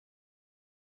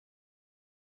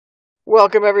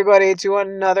Welcome everybody to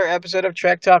another episode of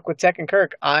Trek Talk with Tech and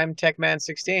Kirk. I'm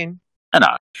TechMan16, And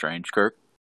Strange Kirk.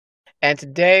 and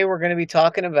today we're going to be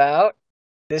talking about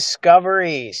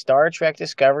Discovery, Star Trek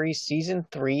Discovery Season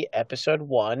 3, Episode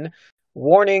 1.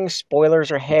 Warning,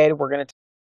 spoilers are ahead. We're going to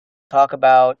talk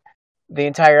about the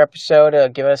entire episode,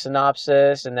 give a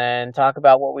synopsis, and then talk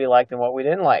about what we liked and what we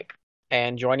didn't like.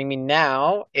 And joining me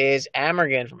now is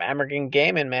Amorgin from Amorgin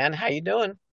Gaming, man. How you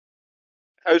doing?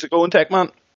 How's it going, Tech Man?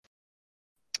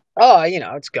 Oh,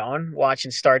 it's going.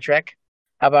 Watching Star Trek.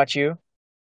 How about you?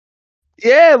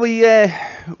 Yeah, we a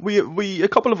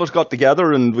couple of us got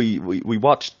together and we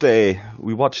watched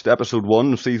episode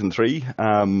 1 of season 3.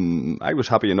 I was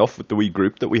happy enough with the wee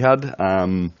group that we had.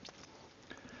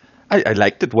 I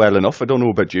liked it well enough. I don't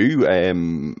know about you.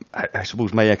 I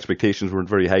suppose my expectations weren't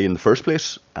very high in the first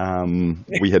place.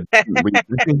 We had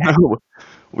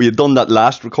we had done that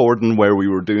last recording where we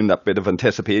were doing that bit of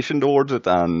anticipation towards it,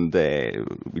 and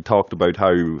we talked about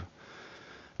how,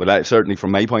 well, certainly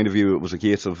from my point of view, it was a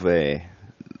case of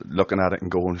looking at it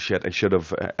and going, "Shit, I should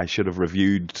have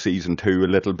reviewed season 2 a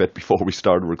little bit before we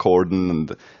started recording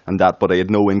and that." But I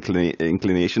had no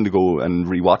inclination to go and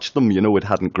rewatch them. It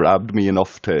hadn't grabbed me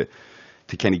enough to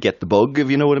kind of get the bug,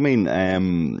 if you know what I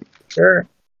mean. Sure.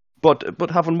 But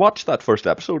having watched that first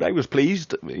episode, I was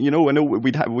pleased. I know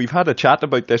we've had a chat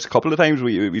about this a couple of times.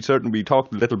 We certainly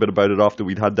talked a little bit about it after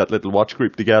we'd had that little watch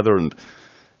group together, and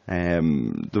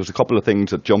there was a couple of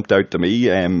things that jumped out to me.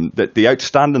 The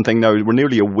outstanding thing now, we're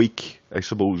nearly a week, I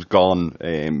suppose, gone.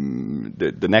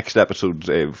 The next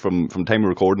episode from time of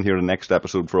recording here, the next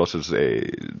episode for us is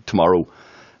tomorrow.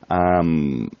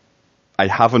 I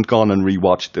haven't gone and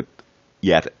rewatched it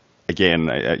yet. Again,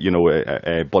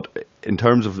 but in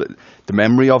terms of the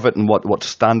memory of it and what's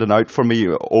standing out for me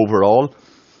overall,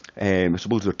 I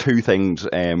suppose there are two things.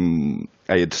 I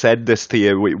had said this to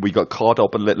you. We got caught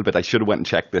up a little bit. I should have went and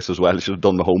checked this as well. I should have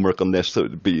done the homework on this so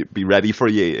be ready for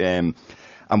you. And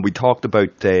we talked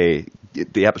about the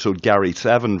episode Gary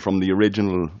 7 from the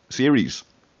original series.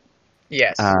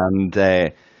 Yes. And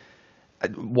it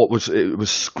was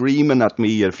screaming at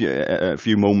me a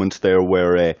few moments there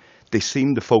where they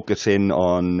seemed to focus in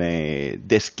on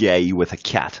this guy with a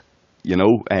cat. Maybe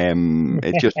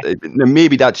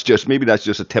that's just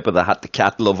a tip of the hat to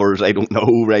cat lovers. I don't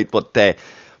know, right? But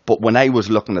when I was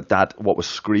looking at that, what was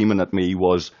screaming at me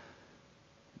was,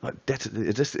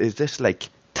 is this like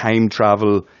time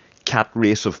travel, cat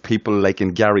race of people like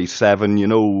in Gary 7?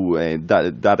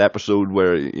 That episode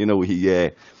where he.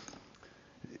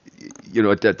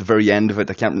 At the very end of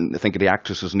it, I can't think of the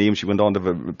actress's name. She went on to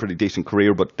have a pretty decent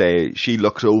career, but she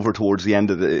looks over towards the end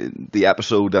of the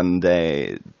episode, and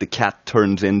the cat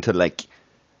turns into like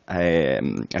a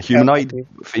humanoid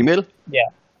female. Yeah.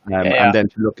 And then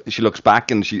she looks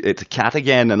back, and it's a cat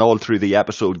again. And all through the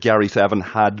episode, Gary 7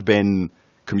 had been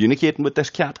communicating with this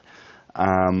cat.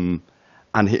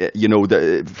 And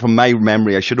from my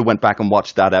memory, I should have went back and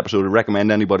watched that episode. I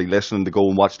recommend anybody listening to go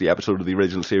and watch the episode of the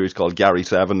original series called Gary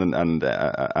 7 and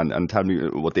tell me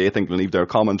what they think and leave their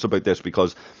comments about this,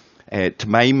 because to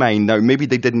my mind, now maybe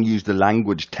they didn't use the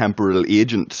language temporal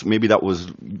agents. Maybe that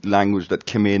was language that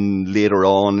came in later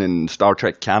on in Star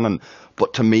Trek canon.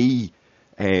 But to me,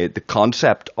 the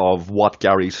concept of what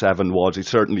Gary 7 was,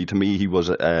 certainly to me, he was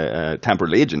a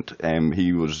temporal agent.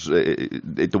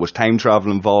 There was time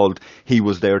travel involved. He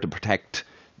was there to protect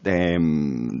the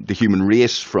human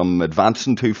race from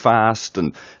advancing too fast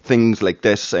and things like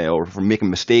this, or from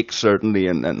making mistakes, certainly,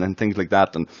 and things like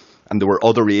that. And there were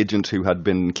other agents who had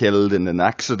been killed in an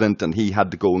accident, and he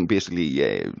had to go and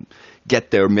basically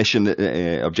get their mission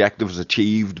objectives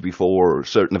achieved before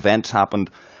certain events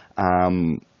happened.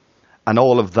 And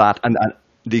all of that, and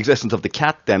the existence of the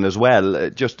cat then as well,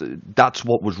 that's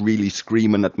what was really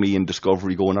screaming at me in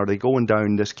Discovery, going, are they going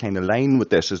down this kind of line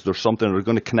with this? Is there something, are they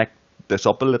going to connect this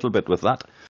up a little bit with that?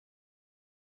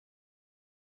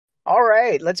 All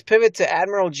right, let's pivot to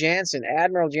Admiral Jansen.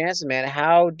 Admiral Jansen, man,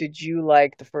 how did you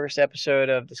like the first episode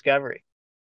of Discovery,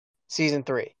 Season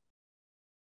 3?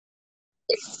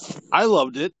 I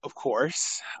loved it, of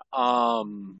course. I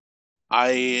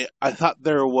thought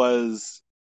there was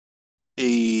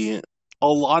a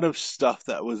lot of stuff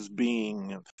that was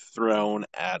being thrown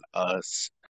at us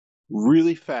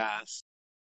really fast,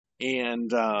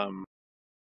 and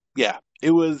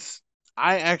it was.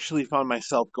 I actually found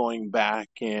myself going back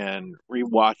and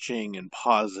rewatching and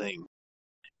pausing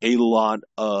a lot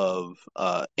of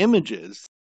images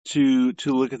to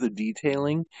look at the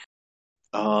detailing.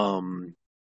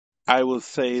 I will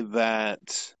say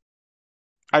that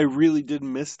I really did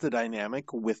miss the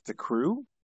dynamic with the crew.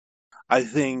 I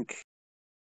think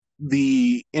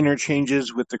the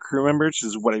interchanges with the crew members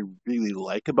is what I really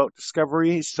like about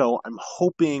Discovery. So I'm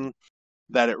hoping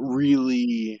that it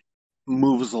really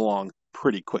moves along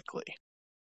pretty quickly.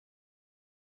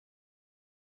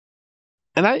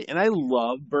 And I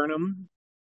love Burnham,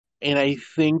 and I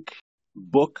think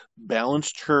Book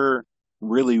balanced her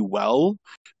really well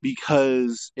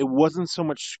because it wasn't so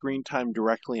much screen time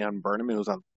directly on Burnham, it was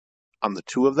on the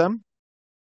two of them.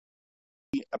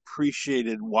 I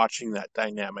appreciated watching that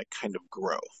dynamic kind of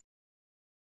grow.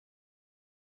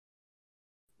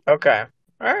 Okay.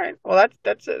 All right. Well,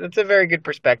 that's a very good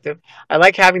perspective. I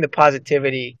like having the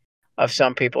positivity of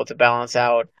some people to balance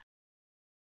out,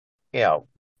 you know,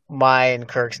 my and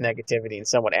Kirk's negativity and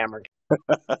somewhat Amorgin.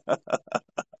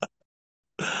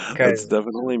 That's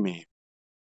definitely me.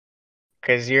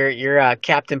 Because you're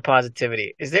Captain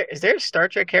Positivity. Is there a Star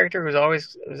Trek character who's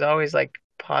always like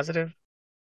positive?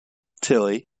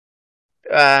 Tilly.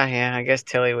 Yeah, I guess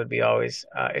Tilly would be always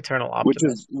eternal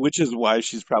optimist. Which is why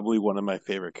she's probably one of my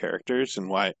favorite characters, and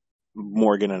why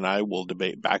Morgan and I will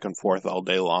debate back and forth all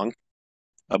day long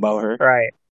about her.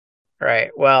 Right.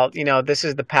 Right. Well, this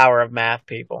is the power of math,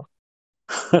 people.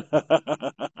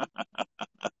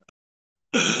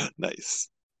 Nice.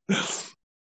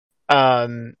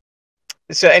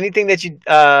 So anything that you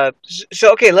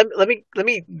okay, let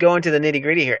me go into the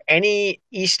nitty-gritty here. Any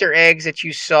Easter eggs that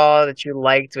you saw that you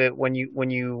liked when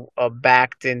you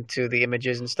backed into the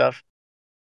images and stuff?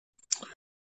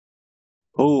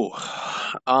 Oh,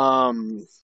 I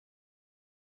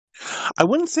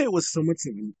wouldn't say it was so much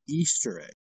of an Easter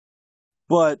egg,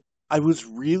 but I was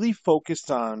really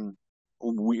focused on,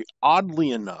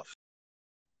 oddly enough,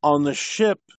 on the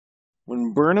ship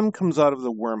when Burnham comes out of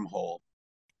the wormhole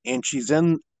and she's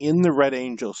in the Red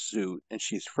Angel suit and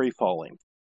she's free falling.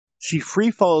 She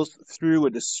free falls through a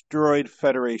destroyed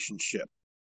Federation ship.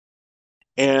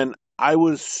 And I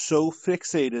was so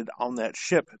fixated on that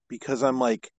ship because I'm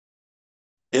like,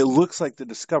 it looks like the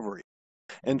Discovery.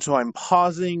 And so I'm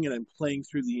pausing and I'm playing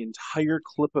through the entire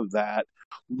clip of that,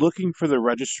 looking for the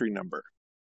registry number.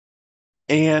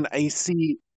 And I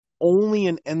see only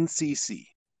an NCC.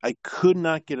 I could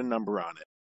not get a number on it,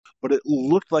 but it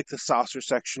looked like the saucer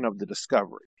section of the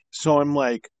Discovery. So I'm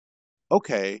like,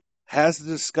 okay, has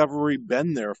the Discovery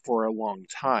been there for a long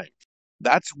time?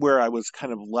 That's where I was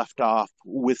kind of left off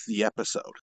with the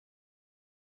episode.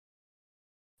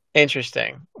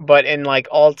 Interesting. But in like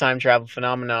all time travel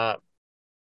phenomena,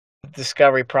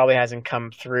 Discovery probably hasn't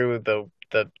come through the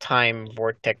time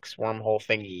vortex wormhole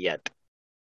thing yet.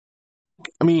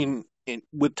 I mean,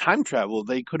 with time travel,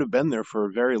 they could have been there for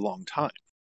a very long time.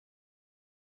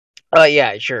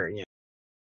 Yeah, sure. Yeah.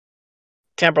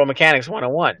 Temporal Mechanics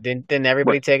 101. Didn't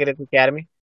everybody take it at the Academy?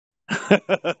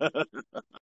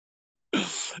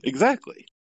 Exactly.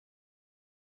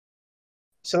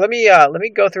 So let me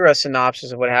go through a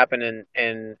synopsis of what happened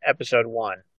in episode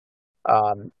 1.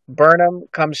 Burnham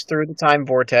comes through the time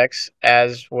vortex,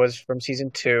 as was from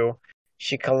season 2.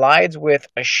 She collides with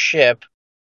a ship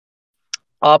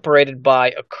operated by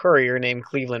a courier named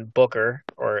Cleveland Booker,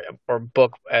 or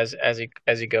Book as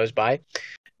he goes by.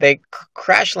 They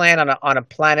crash land on a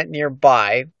planet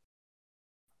nearby,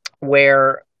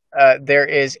 where there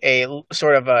is a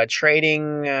sort of a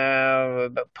trading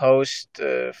post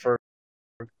for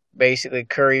basically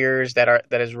couriers that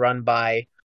is run by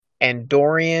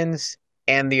Andorians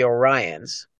and the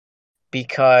Orions,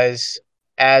 because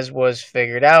as was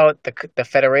figured out, the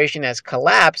Federation has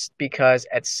collapsed because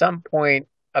at some point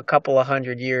a couple of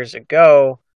hundred years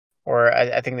ago, or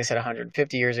I think they said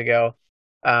 150 years ago,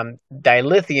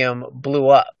 dilithium blew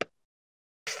up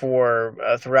for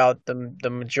throughout the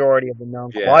majority of the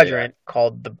known quadrant,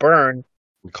 called the Burn.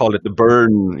 We call it the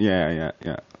Burn. Yeah.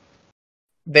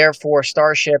 Therefore,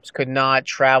 starships could not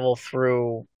travel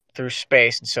through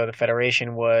space, and so the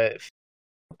Federation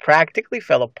practically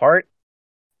fell apart.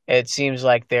 It seems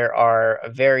like there are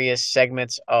various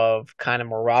segments of kind of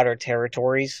marauder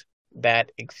territories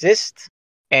that exist,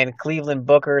 and Cleveland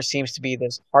Booker seems to be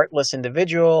this heartless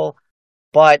individual,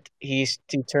 but he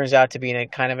turns out to be a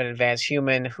kind of an advanced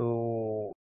human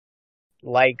who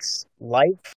likes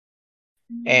life,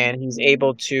 and he's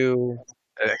able to.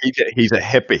 He's a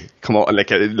hippie. Come on, like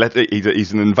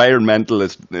he's an environmental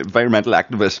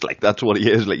activist. Like that's what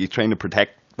he is. Like he's trying to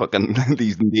protect fucking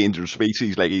these endangered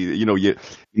species. Like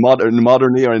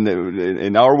modern era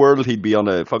in our world, he'd be on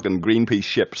a fucking Greenpeace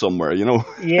ship somewhere.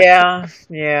 Yeah.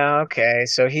 Okay.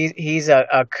 So he's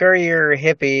a courier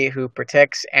hippie who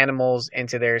protects animals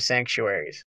into their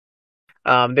sanctuaries.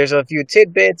 There's a few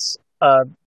tidbits.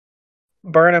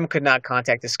 Burnham could not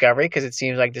contact Discovery because it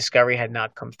seems like Discovery had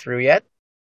not come through yet.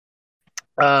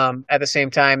 At the same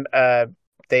time,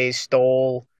 they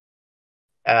stole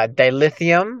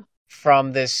dilithium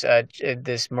from this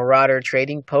marauder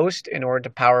trading post in order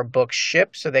to power Book's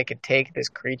ship so they could take this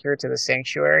creature to the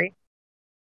sanctuary.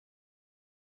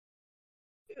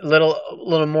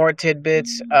 Little more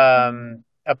tidbits.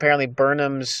 Apparently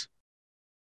Burnham's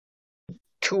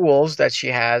tools that she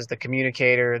has, the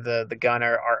communicator, the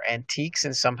gunner, are antiques,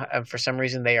 and for some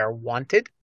reason they are wanted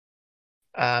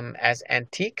as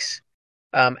antiques.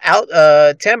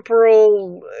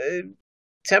 Temporal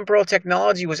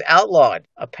technology was outlawed,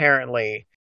 apparently,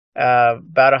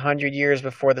 about 100 years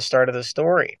before the start of the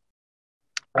story.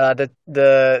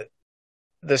 The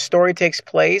story takes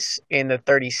place in the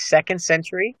 32nd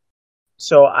century,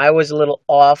 so I was a little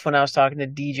off when I was talking to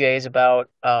DJs about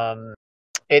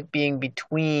it being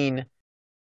between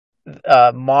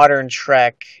modern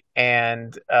Trek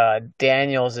and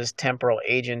Daniels' temporal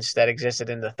agents that existed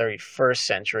in the 31st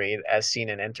century as seen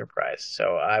in Enterprise.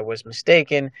 So I was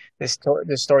mistaken. This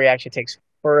story actually takes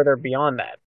further beyond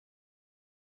that.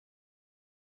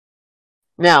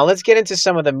 Now, let's get into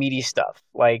some of the meaty stuff.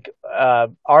 Like,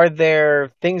 are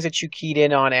there things that you keyed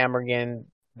in on, Amorgin,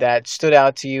 that stood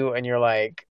out to you and you're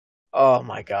like, oh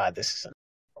my god, this is...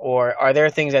 Or are there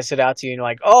things that stood out to you and you're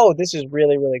like, oh, this is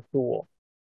really, really cool?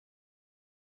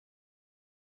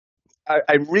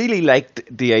 I really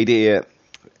liked the idea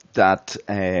that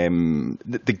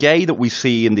the guy that we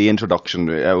see in the introduction,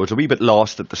 I was a wee bit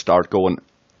lost at the start going,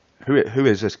 who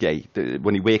is this guy?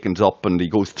 When he wakens up and he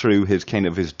goes through his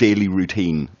daily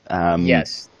routine.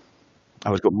 Yes. I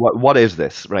was going, what is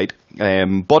this, right?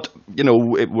 But,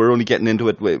 we're only getting into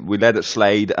it. We let it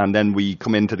slide, and then we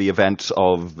come into the events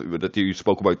that you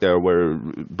spoke about there, where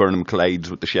Burnham collides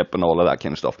with the ship and all of that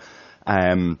kind of stuff.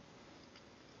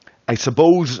 I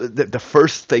suppose the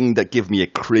first thing that gave me a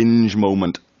cringe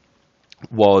moment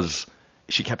was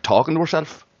she kept talking to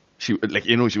herself. She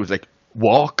was like,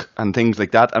 walk and things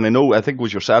like that. And I think it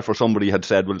was yourself or somebody had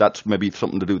said, well, that's maybe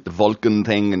something to do with the Vulcan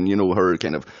thing and, her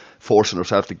kind of forcing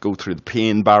herself to go through the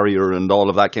pain barrier and all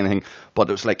of that kind of thing. But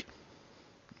it was like,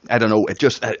 I don't know, I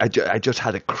just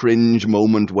had a cringe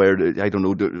moment where, I don't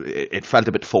know, it felt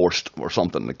a bit forced or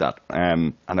something like that.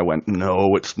 And I went,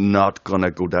 no, it's not going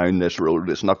to go down this road.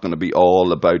 It's not going to be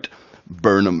all about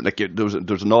Burnham. Like, there's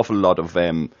an awful lot of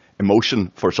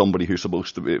emotion for somebody who's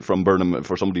supposed to be, from Burnham,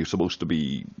 for somebody who's supposed to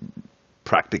be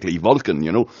practically Vulcan,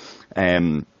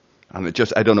 and it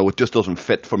just, I don't know, it just doesn't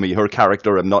fit for me. Her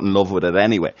character, I'm not in love with it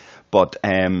anyway. But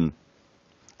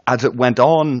as it went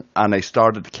on and I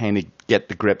started to kind of get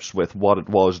the grips with what it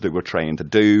was they were trying to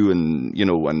do, and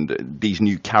and these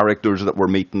new characters that we're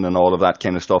meeting and all of that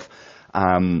kind of stuff,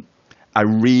 I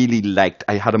really liked.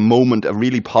 I had a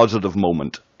really positive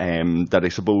moment that I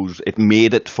suppose it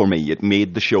made it for me. It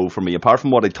made the show for me. Apart from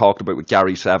what I talked about with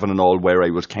Gary Seven and all, where I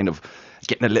was kind of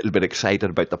getting a little bit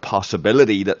excited about the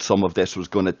possibility that some of this was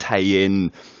going to tie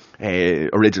in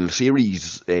original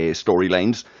series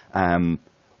storylines.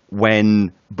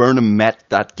 When Burnham met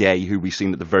that guy who we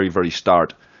seen at the very, very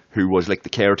start, who was like the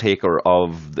caretaker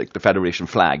of the Federation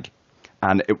flag,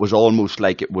 and it was almost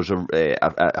like it was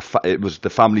it was the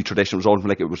family tradition. It was almost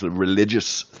like it was a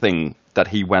religious thing that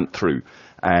he went through,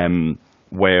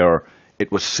 where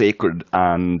it was sacred,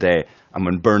 and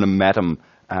when Burnham met him,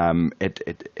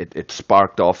 it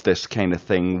sparked off this kind of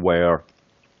thing where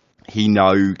he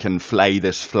now can fly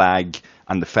this flag,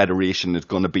 and the Federation is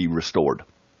going to be restored.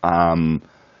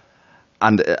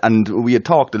 And we had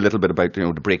talked a little bit about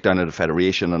the breakdown of the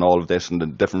Federation and all of this and the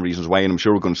different reasons why, and I'm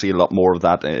sure we're going to see a lot more of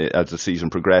that as the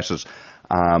season progresses.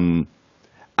 I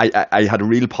had a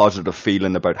real positive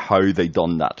feeling about how they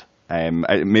done that.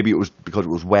 Maybe it was because it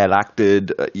was well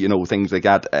acted, things like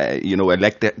that. I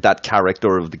liked that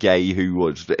character of the guy who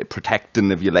was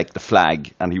protecting, if you like, the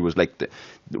flag, and he was like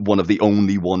one of the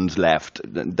only ones left.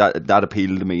 That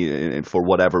appealed to me for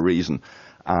whatever reason.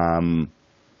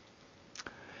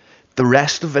 The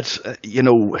rest of it,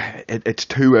 it's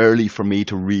too early for me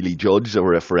to really judge,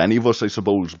 or for any of us, I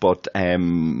suppose. But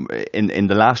in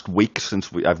the last week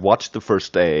since I've watched the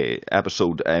first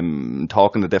episode,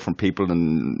 talking to different people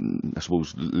and I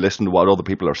suppose listening to what other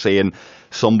people are saying,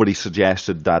 somebody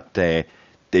suggested that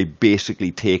they've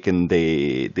basically taken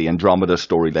the Andromeda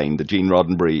storyline, the Gene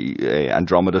Roddenberry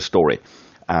Andromeda story.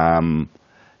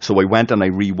 So I went and I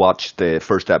rewatched the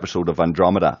first episode of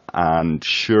Andromeda, and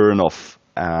sure enough,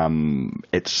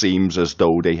 it seems as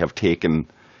though they have taken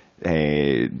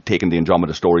the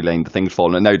Andromeda storyline, the things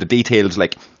falling. Now the details,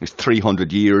 like it's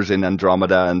 300 years in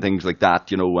Andromeda and things like that.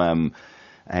 There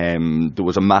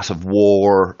was a massive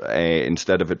war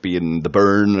instead of it being the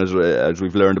burn, as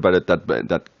we've learned about it,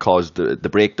 that caused the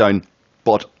breakdown.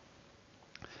 But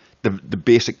the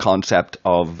basic concept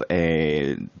of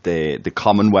the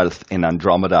Commonwealth in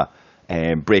Andromeda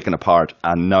breaking apart,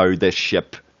 and now this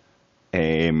ship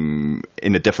in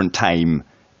a different time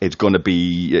is going to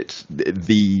be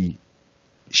the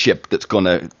ship that's going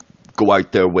to go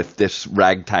out there with this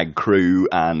ragtag crew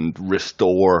and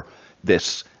restore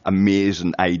this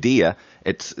amazing idea.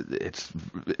 It's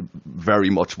very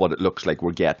much what it looks like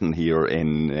we're getting here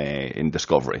in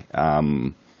Discovery.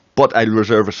 But I'll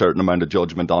reserve a certain amount of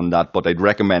judgment on that. But I'd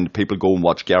recommend people go and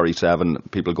watch Gary 7.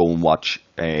 People go and watch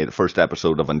the first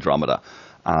episode of Andromeda,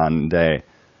 and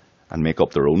make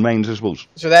up their own minds, I suppose.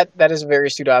 So that is a very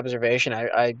astute observation.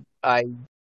 I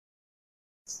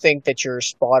think that you're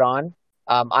spot on.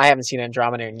 I haven't seen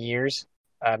Andromeda in years.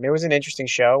 It was an interesting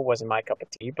show. Wasn't my cup of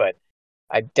tea, but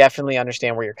I definitely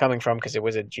understand where you're coming from because it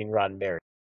was a Gene Roddenberry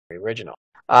original.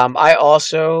 I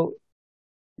also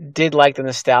did like the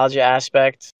nostalgia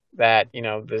aspect that, you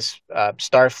know, this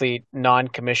Starfleet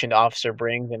non-commissioned officer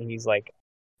brings, and he's like,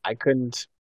 I couldn't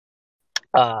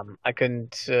hold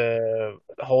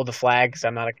the flag because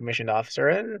I'm not a commissioned officer,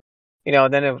 and you know,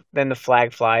 then the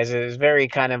flag flies. It was very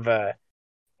kind of a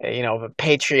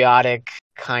patriotic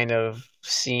kind of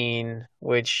scene,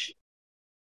 which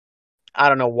I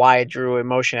don't know why it drew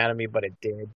emotion out of me, but it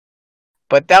did.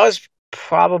 But that was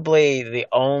probably the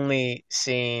only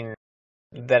scene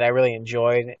that I really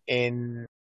enjoyed in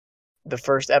the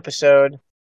first episode.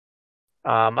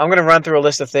 I'm going to run through a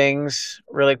list of things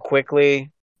really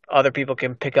quickly. Other people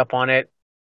can pick up on it.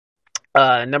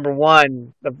 Number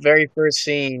one, the very first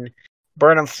scene,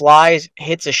 Burnham flies,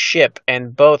 hits a ship,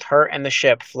 and both her and the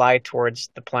ship fly towards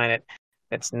the planet.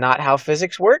 That's not how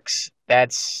physics works.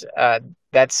 That's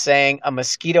saying a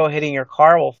mosquito hitting your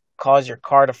car will cause your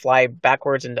car to fly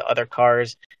backwards into other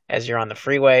cars as you're on the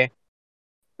freeway.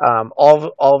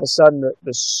 All of a sudden,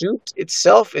 the suit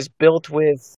itself is built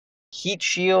with heat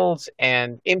shields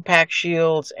and impact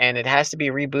shields, and it has to be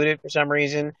rebooted for some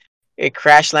reason. It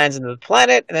crash lands into the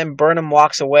planet, and then Burnham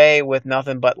walks away with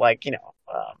nothing but like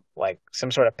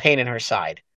some sort of pain in her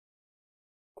side,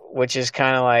 which is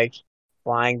kind of like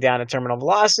flying down at terminal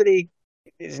velocity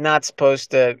is not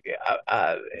supposed to.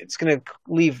 It's going to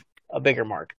leave a bigger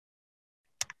mark.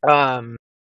 And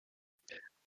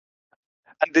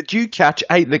did you catch?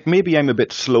 Maybe I'm a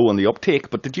bit slow on the uptake,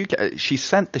 but did you? She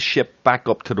sent the ship back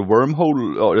up to the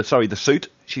wormhole. Or sorry, the suit.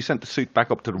 She sent the suit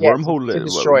back up to the wormhole to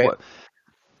destroy it,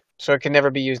 so it can never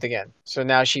be used again. So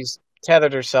now she's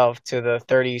tethered herself to the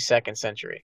 32nd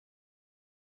century.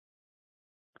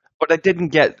 But I didn't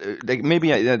get.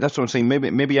 That's what I'm saying.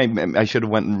 Maybe I should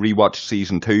have went and rewatched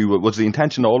season 2. Was the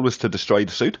intention always to destroy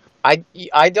the suit? I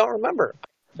don't remember.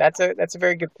 That's a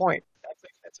very good point.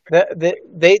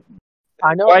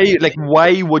 I know.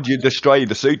 Why would you destroy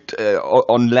the suit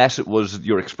unless it was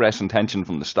your express intention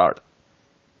from the start?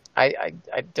 I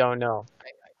don't know.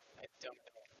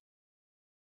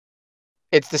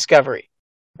 It's Discovery.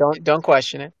 Don't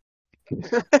question it.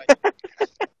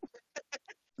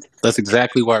 That's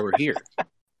exactly why we're here.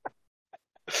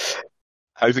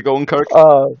 How's it going, Kirk?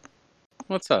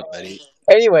 What's up, buddy?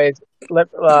 Anyways,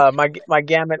 my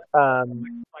gamut.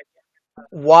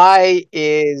 Why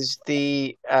is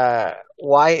the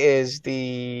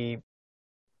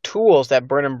tools that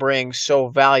Burnham brings so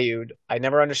valued? I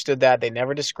never understood that. They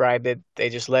never described it. They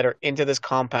just let her into this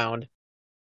compound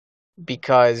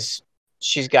because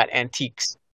she's got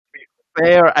antiques.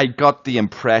 There, I got the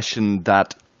impression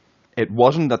that it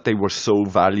wasn't that they were so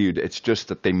valued. It's just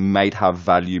that they might have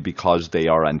value because they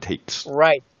are antiques.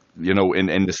 Right. You know,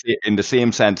 in the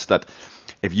same sense that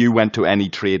if you went to any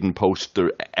trading post,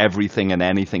 everything and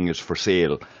anything is for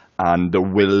sale, and there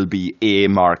will be a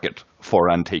market for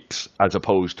antiques as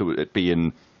opposed to it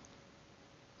being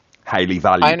highly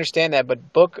valued. I understand that,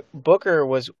 but Booker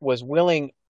was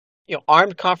willing,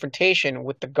 armed confrontation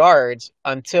with the guards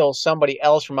until somebody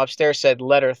else from upstairs said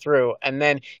let her through, and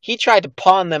then he tried to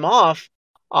pawn them off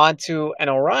onto an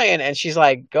Orion, and she's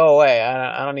like, "Go away!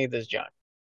 I don't need this junk."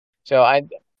 So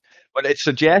But it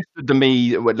suggested to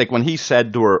me, like when he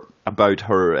said to her about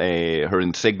her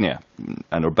insignia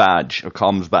and her badge, her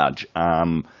comms badge,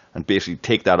 and basically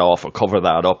take that off or cover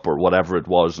that up or whatever it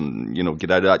was, and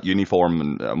get out of that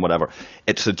uniform and whatever.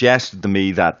 It suggested to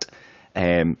me that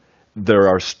there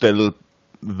are still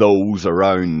those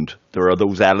around. There are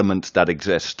those elements that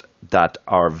exist that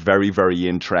are very, very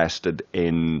interested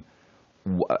in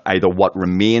either what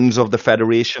remains of the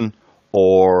Federation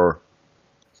or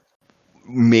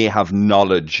may have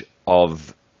knowledge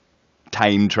of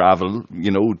time travel,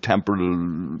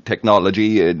 temporal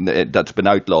technology that's been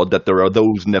outlawed, that there are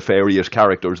those nefarious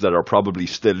characters that are probably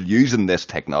still using this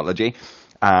technology,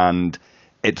 and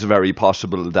it's very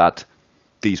possible that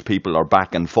these people are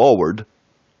back and forward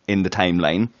in the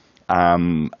timeline.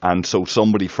 And so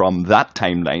somebody from that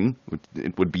timeline,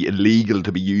 it would be illegal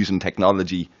to be using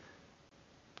technology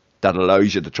that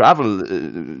allows you to travel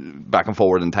back and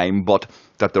forward in time, but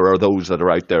that there are those that are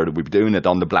out there that will be doing it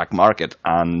on the black market,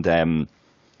 and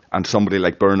somebody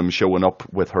like Burnham showing up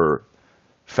with her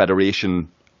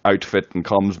Federation outfit and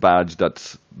comms badge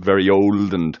that's very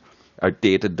old and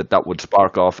outdated, that would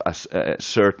spark off a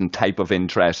certain type of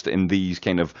interest in these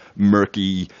kind of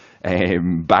murky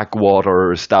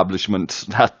backwater establishments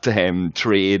that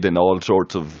trade in all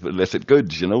sorts of illicit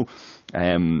goods, you know.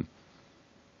 I'm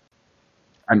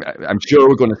sure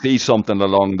we're going to see something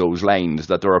along those lines,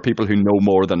 that there are people who know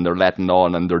more than they're letting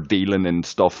on, and they're dealing in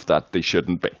stuff that they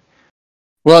shouldn't be.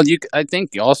 Well, I think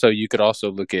you could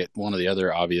also look at one of the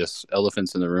other obvious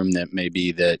elephants in the room, that may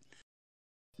be that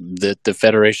the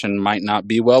Federation might not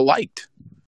be well liked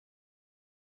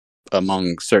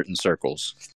among certain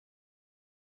circles.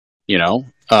 You know,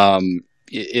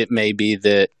 it may be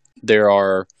that there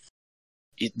are,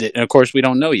 and of course we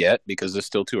don't know yet because it's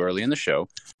still too early in the show,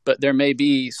 but there may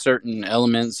be certain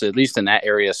elements, at least in that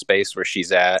area of space where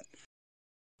she's at,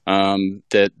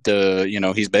 that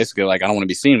he's basically like, I don't want to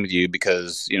be seen with you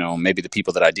because, maybe the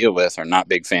people that I deal with are not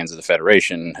big fans of the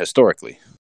Federation historically.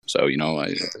 So,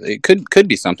 it could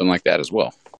be something like that as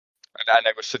well. And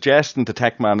I was suggesting to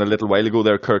Techman a little while ago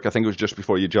there, Kirk, I think it was just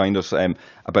before you joined us,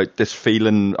 about this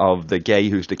feeling of the guy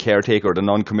who's the caretaker, the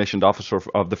non-commissioned officer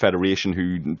of the Federation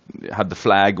who had the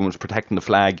flag and was protecting the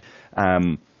flag,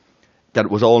 that there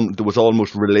was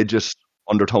almost religious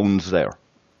undertones there.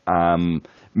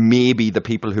 Maybe the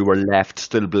people who were left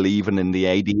still believing in the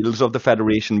ideals of the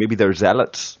Federation, maybe they're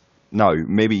zealots now.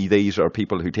 Maybe these are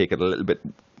people who take it a little bit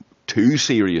too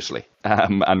seriously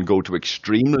and go to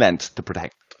extreme lengths to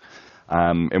protect it.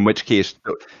 In which case,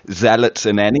 zealots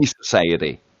in any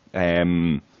society they're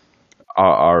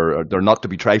not to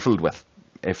be trifled with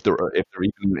if they're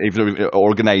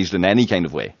organized in any kind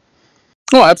of way.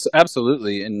 Oh,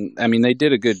 absolutely, and I mean they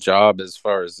did a good job as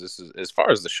far as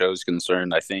the show's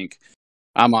concerned. I think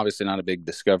I'm obviously not a big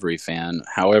Discovery fan.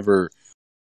 However,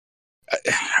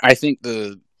 I think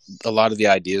a lot of the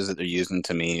ideas that they're using,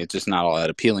 to me, it's just not all that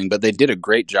appealing, but they did a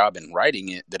great job in writing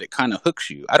it that it kind of hooks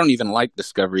you. I don't even like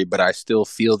Discovery, but I still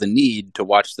feel the need to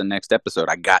watch the next episode.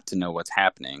 I got to know what's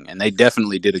happening, and they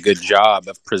definitely did a good job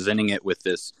of presenting it with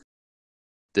this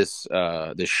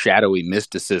shadowy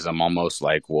mysticism, almost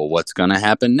like, well, what's going to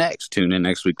happen next? Tune in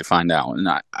next week to find out. And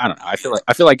I don't know.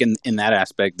 I feel like in that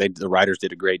aspect, the writers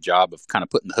did a great job of kind of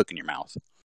putting the hook in your mouth.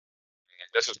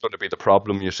 This is going to be the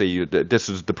problem, you see. This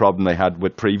is the problem they had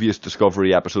with previous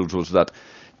Discovery episodes, was that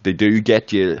they do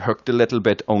get you hooked a little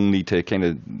bit, only to kind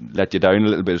of let you down a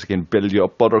little bit. So they can build you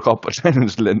up, Buttercup, but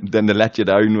then they let you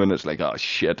down when it's like, oh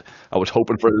shit, I was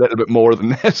hoping for a little bit more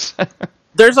than this.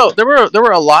 There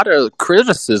were a lot of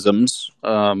criticisms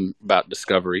about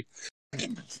Discovery.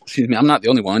 Excuse me, I'm not the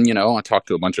only one. I talked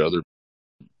to a bunch of other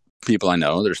people I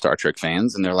know that are Star Trek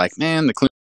fans, and they're like, man, the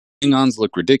Klingons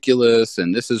look ridiculous,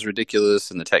 and this is ridiculous,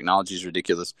 and the technology is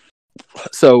ridiculous.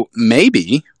 So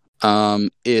maybe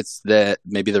it's that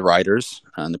maybe the writers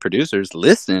and the producers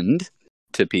listened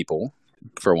to people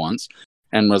for once,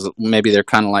 and maybe they're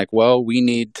kind of like, well, we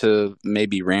need to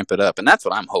maybe ramp it up. And that's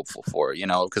what I'm hopeful for,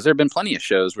 because there have been plenty of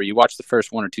shows where you watch the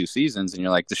first 1 or 2 seasons and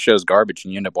you're like, this show's garbage,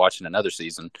 and you end up watching another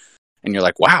season and you're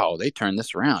like, wow, they turned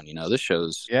this around. This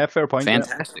show's fair point,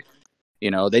 fantastic.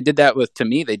 Yeah. They did that with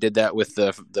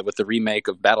the remake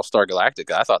of Battlestar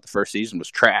Galactica. I thought the first season was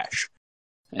trash,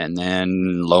 and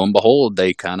then lo and behold,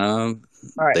 they kind of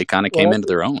came into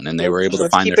their own, and they were able to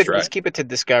find their stride. Let's keep it to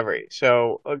Discovery.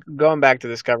 So going back to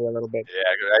Discovery a little bit.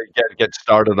 Yeah, get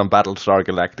started on Battlestar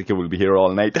Galactica. We'll be here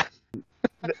all night.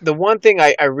 The one thing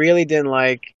I really didn't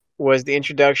like was the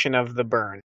introduction of the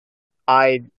burn.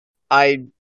 I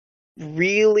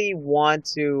really want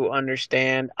to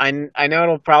understand. I know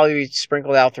it'll probably be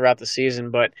sprinkled out throughout the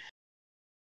season, but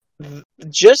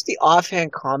just the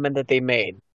offhand comment that they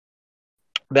made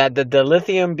that the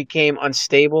lithium became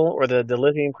unstable, or the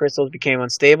lithium crystals became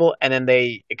unstable, and then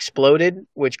they exploded,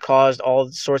 which caused all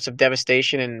sorts of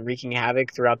devastation and wreaking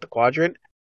havoc throughout the quadrant.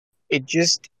 It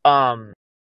just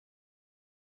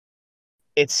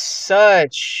it's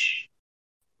such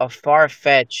a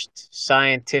far-fetched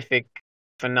scientific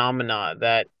phenomena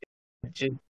that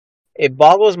it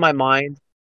boggles my mind,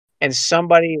 and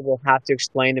somebody will have to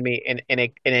explain to me in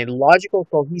a logical,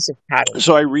 cohesive pattern.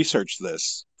 So I researched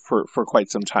this for quite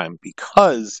some time,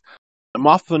 because I'm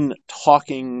often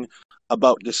talking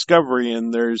about Discovery,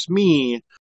 and there's me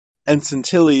and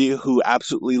Centilli, who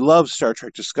absolutely loves Star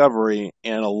Trek Discovery,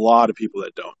 and a lot of people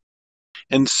that don't.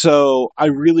 And so I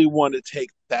really want to take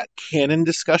that canon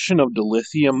discussion of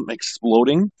dilithium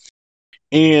exploding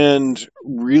and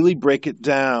really break it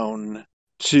down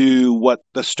to what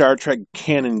the Star Trek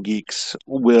canon geeks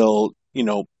will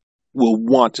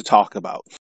want to talk about.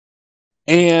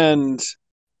 And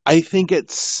I think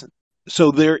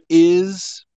there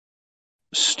is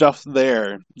stuff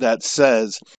there that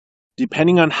says,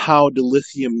 depending on how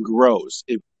dilithium grows,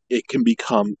 it can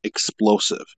become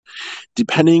explosive.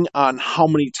 Depending on how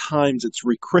many times it's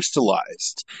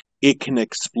recrystallized, it can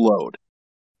explode.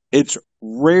 It's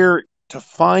rare to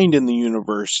find in the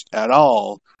universe at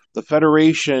all. The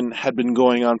Federation had been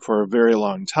going on for a very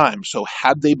long time, so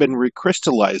had they been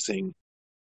recrystallizing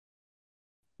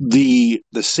the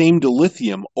same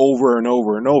dilithium over and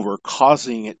over and over,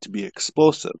 causing it to be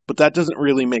explosive. But that doesn't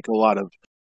really make a lot of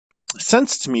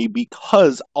sense to me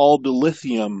because all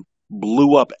dilithium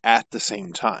blew up at the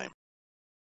same time.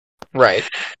 Right.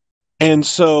 And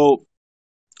so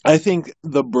I think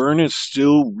the burn is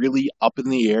still really up in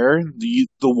the air. The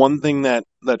one thing that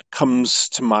comes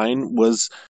to mind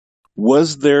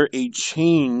was there a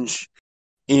change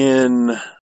in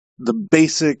the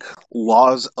basic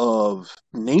laws of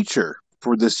nature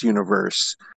for this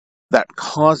universe that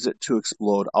caused it to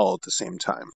explode all at the same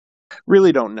time?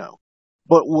 Really don't know.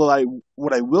 But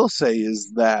what I will say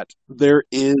is that there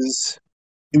is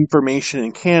information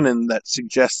in canon that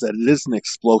suggests that it is an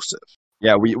explosive.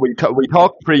 Yeah, we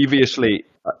talked previously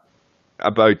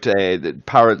about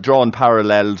drawing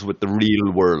parallels with the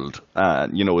real world,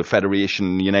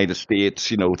 Federation, United States,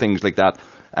 things like that.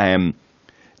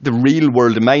 The real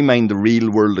world, in my mind, the real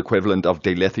world equivalent of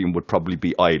dilithium would probably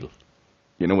be oil,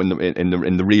 in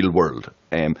the real world,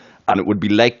 and it would be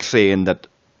like saying that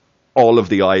all of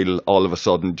the oil all of a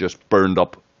sudden just burned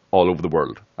up all over the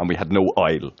world, and we had no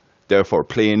oil. Therefore,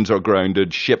 planes are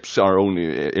grounded, ships are only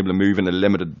able to move in a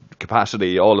limited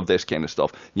capacity, all of this kind of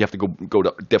stuff. You have to go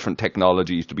to different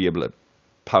technologies to be able to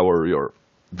power your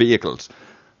vehicles.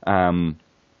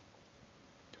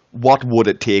 What would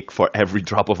it take for every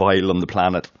drop of oil on the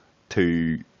planet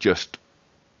to just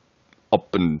go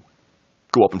up in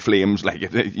flames?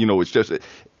 It's just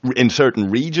in certain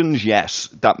regions, yes,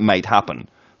 that might happen.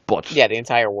 But yeah, the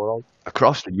entire world.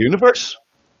 Across the universe?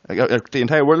 The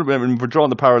entire world, when we're drawing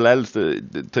the parallels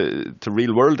to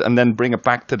real world and then bring it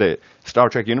back to the Star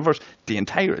Trek universe, the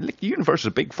universe is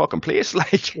a big fucking place.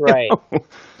 Right.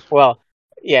 Well,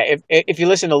 yeah, if you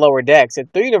listen to Lower Decks,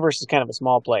 the universe is kind of a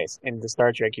small place in the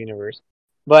Star Trek universe.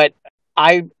 But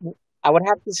I would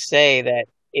have to say that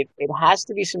it has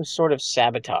to be some sort of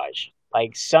sabotage.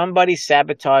 Like somebody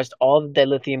sabotaged all the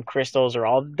dilithium crystals or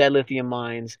all the dilithium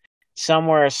mines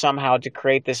somewhere or somehow to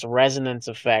create this resonance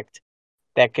effect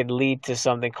that could lead to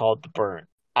something called the burn.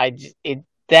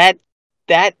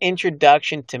 That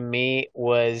introduction to me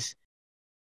was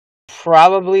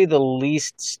probably the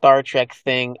least Star Trek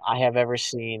thing I have ever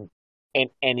seen in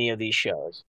any of these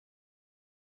shows.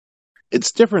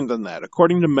 It's different than that.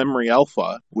 According to Memory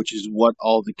Alpha, which is what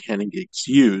all the canon geeks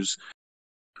use,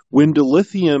 when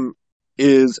dilithium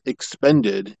is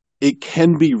expended, it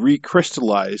can be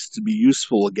recrystallized to be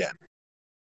useful again.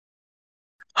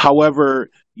 However,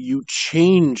 you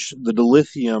change the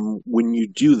dilithium when you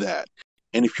do that.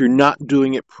 And if you're not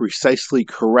doing it precisely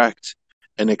correct,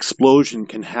 an explosion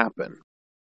can happen.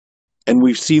 And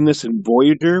we've seen this in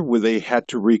Voyager, where they had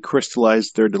to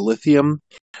recrystallize their dilithium.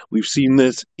 We've seen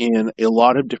this in a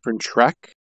lot of different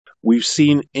Trek. We've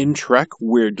seen in Trek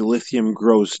where dilithium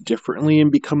grows differently and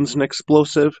becomes an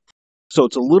explosive. So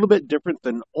it's a little bit different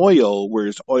than oil,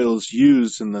 whereas oil is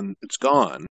used and then it's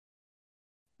gone.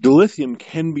 Dilithium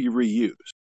can be reused.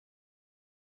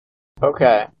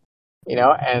 Okay.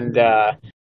 And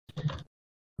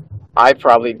I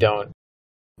probably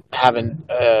haven't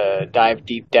dived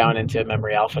deep down into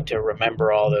Memory Alpha to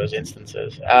remember all those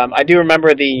instances. I do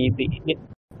remember the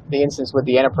instance with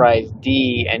the Enterprise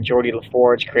D and Geordi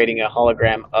LaForge creating a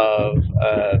hologram of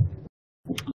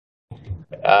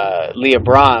Leah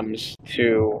Brahms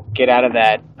to get out of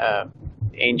that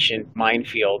ancient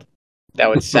minefield that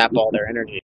would sap all their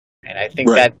energy. And I think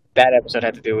Right. that episode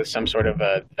had to do with some sort of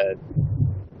a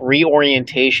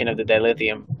reorientation of the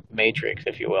dilithium matrix,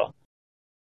 if you will.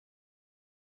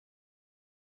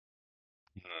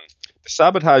 The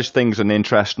sabotage thing's an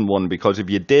interesting one because if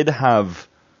you did have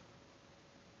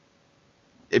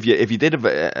a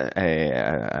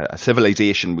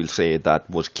civilization, we'll say, that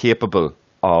was capable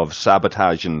of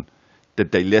sabotaging the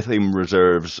dilithium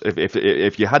reserves,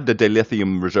 if you had the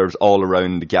dilithium reserves all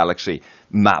around the galaxy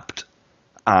mapped,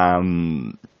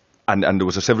 and there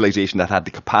was a civilization that had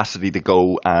the capacity to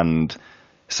go and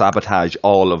sabotage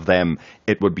all of them,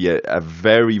 it would be a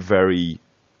very, very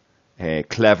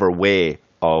clever way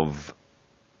of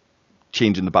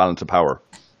changing the balance of power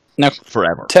Now,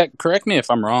 forever. Tech, correct me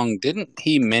if I'm wrong. Didn't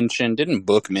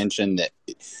Book mention that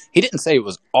he didn't say it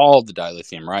was all the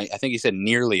dilithium, right? I think he said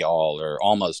nearly all or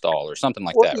almost all or something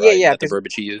like that, right? Is that the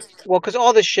verbiage he used? Well, because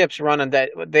all the ships run on that,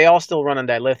 they all still run on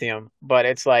dilithium, but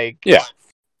it's like, Yeah.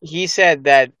 he said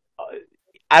that,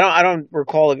 I don't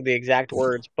recall the exact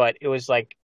words, but it was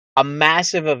like a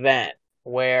massive event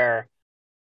where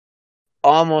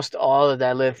almost all the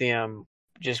dilithium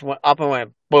just went up and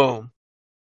went boom.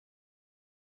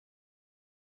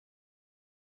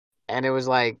 And it was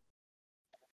like,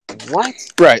 what?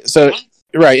 Right. So,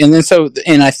 right. And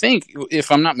I think, if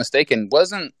I'm not mistaken,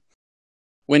 wasn't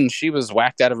when she was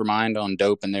whacked out of her mind on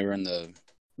dope and they were in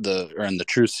the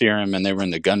truth serum and they were in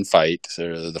the gunfight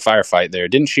or the firefight there,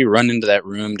 didn't she run into that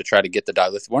room to try to get the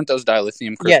dilithium? Weren't those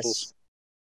dilithium crystals?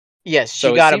 Yes, she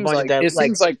So got a bunch of it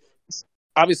seems like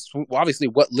obviously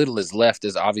what little is left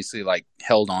is obviously like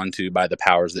held on to by the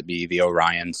powers that be, the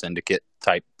Orion Syndicate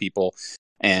type people.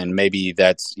 And maybe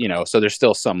that's, so there's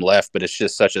still some left, but it's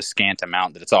just such a scant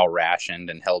amount that it's all rationed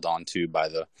and held on to by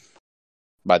the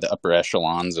upper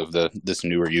echelons of this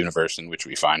newer universe in which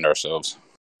we find ourselves.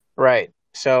 Right.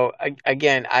 So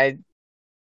again,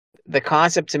 the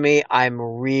concept to me, I'm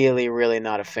really, really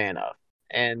not a fan of,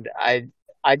 and I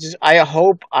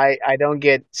hope I don't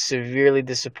get severely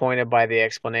disappointed by the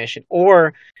explanation,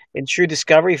 or in true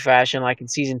Discovery fashion, like in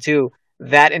season 2,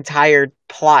 that entire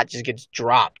plot just gets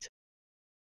dropped.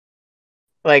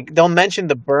 Like, they'll mention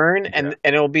the burn, and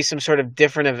it'll be some sort of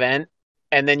different event,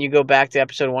 and then you go back to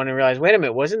episode 1 and realize, wait a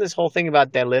minute, wasn't this whole thing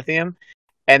about dilithium?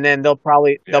 And then they'll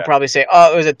probably say,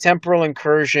 oh, it was a temporal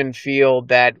incursion field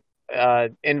that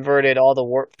inverted all the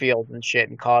warp fields and shit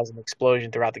and caused an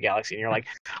explosion throughout the galaxy. And you're like,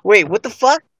 wait, what the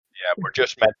fuck? Yeah, we're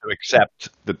just meant to accept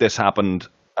that this happened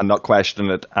and not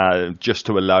question it, just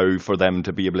to allow for them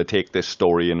to be able to take this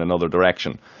story in another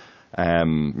direction.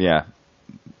 Yeah,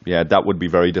 that would be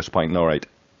very disappointing. All right.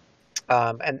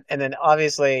 And then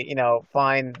obviously,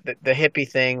 find the hippie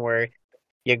thing where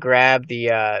you grab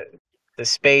the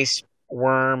space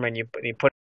worm and you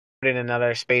put it in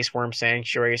another space worm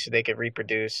sanctuary so they could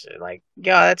reproduce. Like,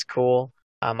 yeah, that's cool.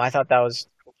 I thought that was,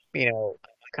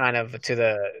 kind of to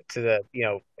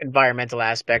the environmental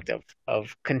aspect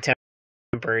of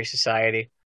contemporary society.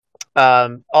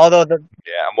 Although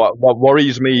what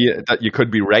worries me that you could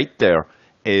be right there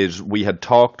is we had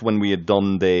talked when we had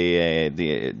done the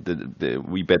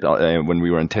wee bit when we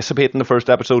were anticipating the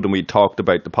first episode, and we talked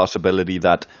about the possibility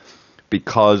that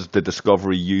because the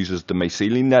Discovery uses the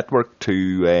mycelium network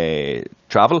to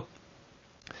travel,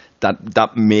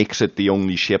 that makes it the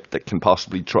only ship that can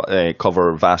possibly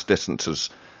cover vast distances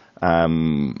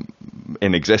in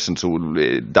existence. So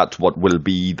that's what will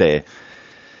be the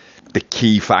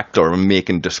key factor in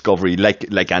making Discovery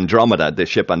like Andromeda, the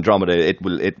ship Andromeda.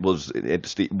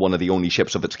 It's one of the only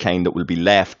ships of its kind that will be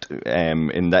left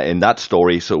in that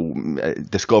story. So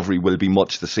Discovery will be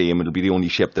much the same. It'll be the only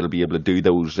ship that'll be able to do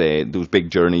those big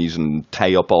journeys and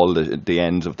tie up all the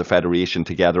ends of the Federation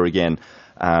together again.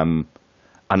 And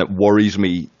it worries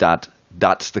me that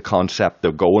that's the concept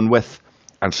they're going with.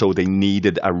 And so they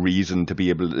needed a reason to be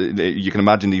able to, you can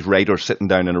imagine these writers sitting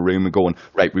down in a room and going,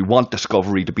 right, we want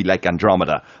Discovery to be like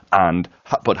Andromeda,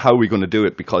 but how are we going to do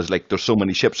it? Because there's so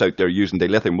many ships out there using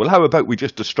dilithium. Well, how about we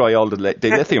just destroy all the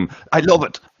dilithium? I love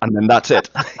it. And then that's it.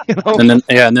 And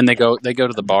then they go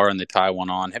to the bar and they tie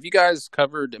one on. Have you guys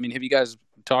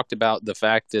talked about the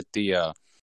fact that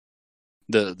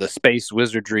the space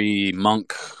wizardry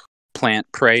monk plant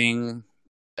praying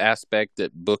aspect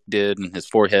that Book did, and his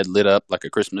forehead lit up like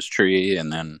a Christmas tree,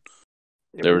 and then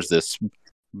there was this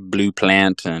blue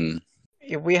plant, and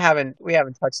we haven't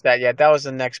touched that yet. That was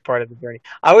the next part of the journey.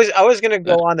 I was going to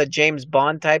go on the James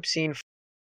Bond type scene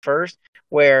first,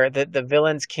 where the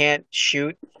villains can't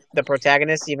shoot the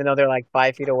protagonists even though they're like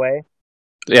 5 feet away.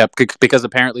 Yeah, because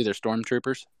apparently they're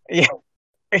stormtroopers. Yeah,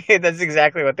 that's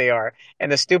exactly what they are.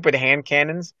 And the stupid hand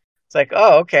cannons. It's like,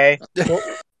 oh, okay.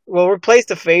 We'll replace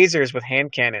the phasers with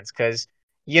hand cannons because,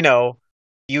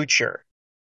 future.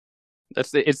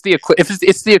 It's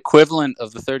the equivalent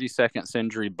of the 32nd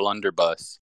century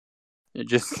blunderbuss. You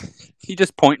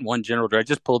just point in one general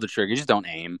direction, just pull the trigger, you just don't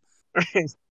aim.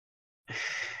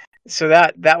 So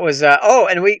that was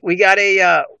and we got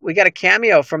a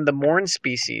cameo from the Morn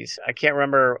species. I can't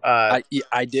remember. I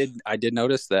did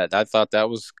notice that. I thought that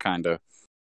was kind of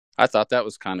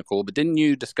cool. But didn't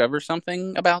you discover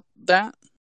something about that?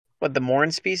 What, the Morn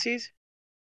species?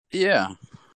 Yeah.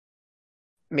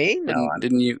 Me? No.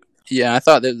 Didn't you? Yeah, I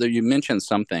thought that you mentioned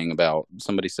something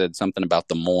somebody said something about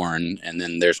the Morn, and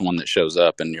then there's one that shows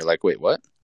up, and you're like, wait, what?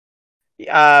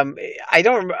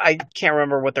 I can't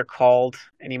remember what they're called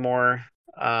anymore.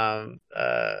 But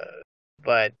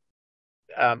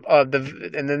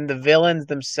and then the villains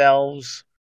themselves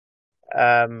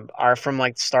are from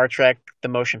like Star Trek the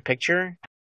motion picture,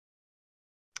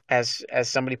 as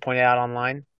somebody pointed out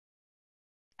online.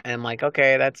 And I'm like,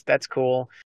 okay, that's cool.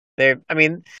 I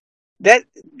mean, that's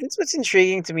what's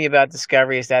intriguing to me about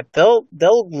Discovery is that they'll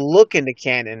look into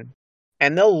canon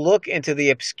and they'll look into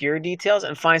the obscure details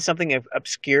and find something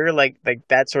obscure like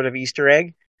that sort of Easter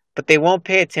egg, but they won't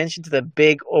pay attention to the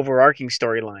big overarching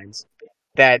storylines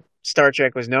that Star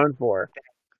Trek was known for,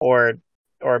 or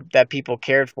that people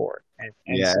cared for. And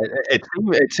Yeah, so,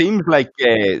 it seems like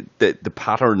the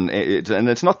pattern, and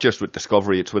it's not just with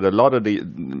Discovery. It's with a lot of the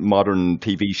modern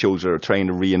TV shows that are trying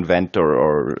to reinvent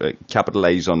or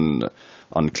capitalize on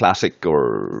classic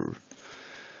or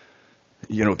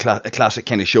classic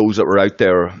kind of shows that were out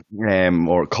there,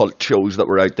 or cult shows that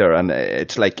were out there, and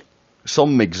it's like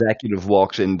some executive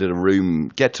walks into the room,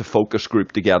 gets a focus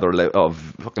group together of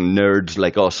fucking nerds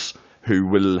like us who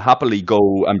will happily go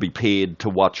and be paid to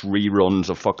watch reruns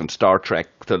of fucking Star Trek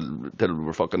till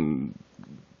we're fucking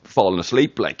falling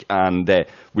asleep, like, and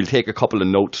we'll take a couple of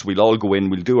notes, we'll all go in,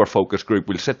 we'll do our focus group,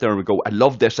 we'll sit there and we go, I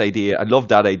love this idea, I love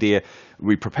that idea.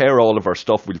 We prepare all of our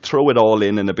stuff, we'll throw it all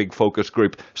in a big focus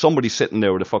group. Somebody's sitting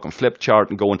there with a fucking flip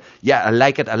chart and going, yeah, I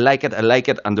like it, I like it, I like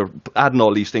it, and they're adding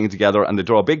all these things together, and they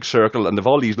draw a big circle, and they've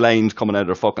all these lines coming out of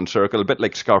their fucking circle, a bit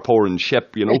like Scarporan's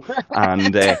ship, and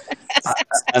and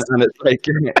it's like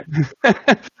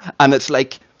and it's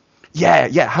like,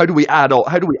 yeah. How do we add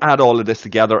all of this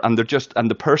together? And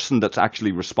the person that's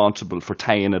actually responsible for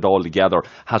tying it all together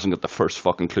hasn't got the first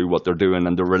fucking clue what they're doing,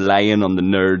 and they're relying on the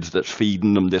nerds that's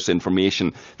feeding them this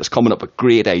information, that's coming up with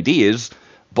great ideas,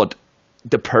 but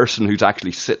the person who's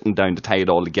actually sitting down to tie it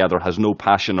all together has no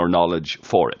passion or knowledge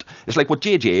for it. It's like what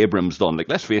J.J. Abrams done. Like,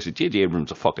 let's face it, J.J.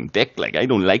 Abrams a fucking dick. Like, I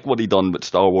don't like what he done with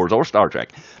Star Wars or Star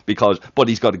Trek, but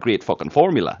he's got a great fucking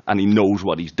formula and he knows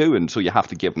what he's doing, so you have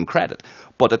to give him credit.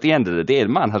 But at the end of the day, the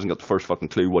man hasn't got the first fucking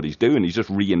clue what he's doing. He's just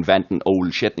reinventing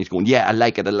old shit, and he's going, yeah, I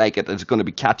like it. It's going to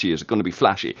be catchy. It's going to be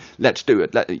flashy. Let's do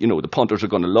it. The punters are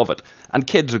going to love it, and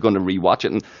kids are going to rewatch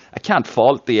it. And I can't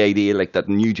fault the idea like that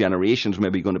new generations may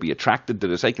be going to be attracted to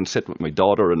this. I can sit with my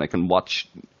daughter and I can watch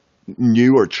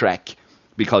newer Trek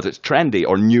because it's trendy,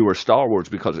 or newer Star Wars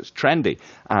because it's trendy,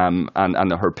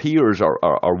 and her peers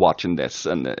are watching this,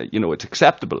 and it's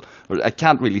acceptable. I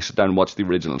can't really sit down and watch the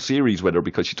original series with her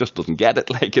because she just doesn't get it.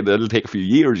 Like, it'll take a few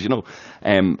years,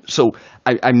 so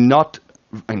I'm not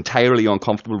entirely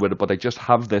uncomfortable with it, but I just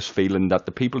have this feeling that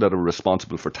the people that are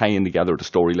responsible for tying together the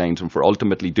storylines and for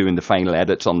ultimately doing the final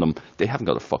edits on them, they haven't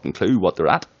got a fucking clue what they're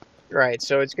at. right.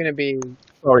 So it's going to be.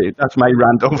 Sorry, that's my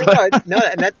rant over. No,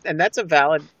 and that's a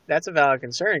valid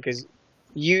concern, because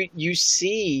you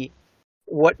see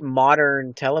what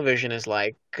modern television is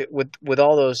like with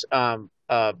all those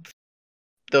the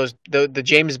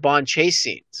James Bond chase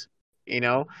scenes.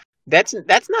 That's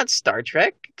not Star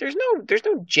Trek. There's no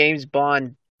James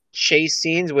Bond chase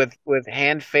scenes with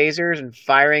hand phasers and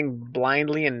firing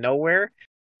blindly and nowhere.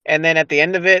 And then at the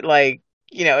end of it, like,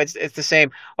 it's the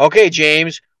same. Okay,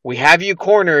 James, we have you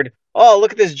cornered. Oh,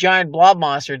 look at this giant blob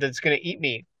monster that's going to eat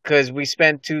me because we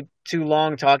spent too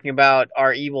long talking about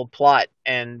our evil plot,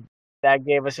 and that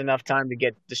gave us enough time to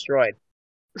get destroyed.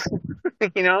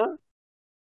 Yeah,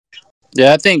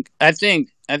 I think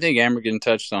Amorgin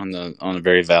touched on a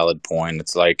very valid point.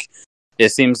 It's like,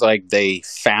 it seems like they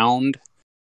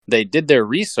did their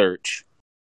research,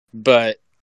 but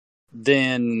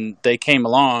then they came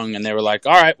along and they were like,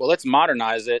 all right, well, let's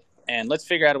modernize it and let's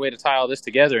figure out a way to tie all this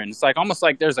together. And it's like, almost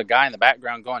like there's a guy in the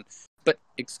background going, but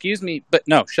excuse me, but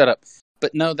no, shut up.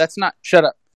 But no, that's not, shut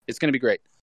up. It's going to be great.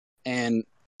 And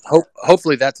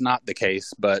hopefully that's not the case.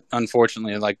 But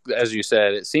unfortunately, like, as you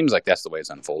said, it seems like that's the way it's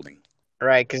unfolding.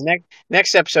 Right. Because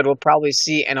next episode, we'll probably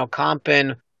see an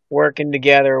Ocampan working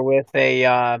together with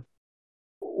a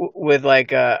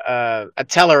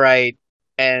Tellarite,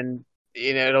 and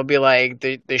it'll be like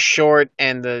the short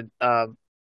and the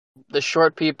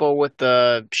short people with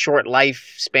the short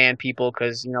lifespan people,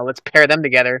 because let's pair them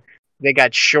together. They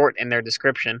got short in their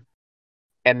description,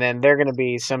 and then they're going to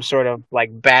be some sort of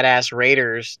like badass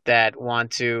raiders that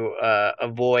want to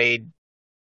avoid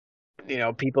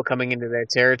people coming into their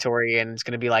territory, and it's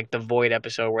going to be like the Void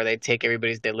episode where they take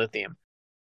everybody's dilithium.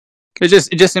 It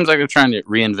just seems like they're trying to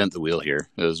reinvent the wheel here,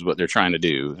 is what they're trying to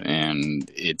do, and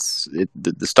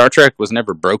the Star Trek was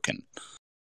never broken.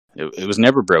 It was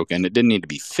never broken. It didn't need to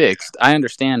be fixed. I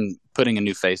understand putting a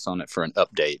new face on it for an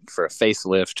update, for a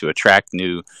facelift, to attract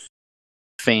new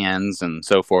fans and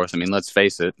so forth. I mean, let's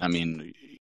face it. I mean,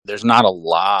 there's not a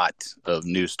lot of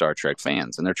new Star Trek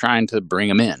fans, and they're trying to bring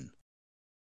them in.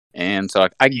 And so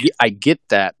I get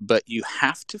that, but you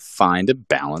have to find a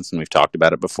balance, and we've talked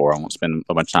about it before. I won't spend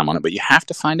a bunch of time on it, but you have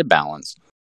to find a balance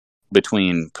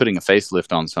between putting a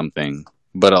facelift on something,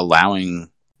 but allowing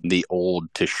the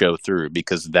old to show through,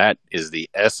 because that is the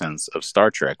essence of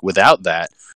Star Trek. Without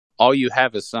that, all you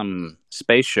have is some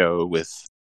space show with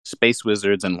space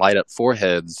wizards and light up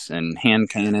foreheads and hand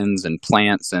cannons and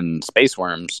plants and space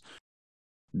worms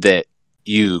that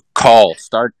you call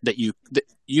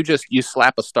you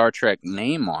slap a Star Trek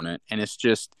name on it, and it's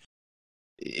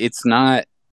not,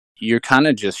 you're kind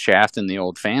of just shafting the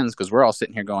old fans, because we're all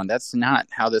sitting here going, that's not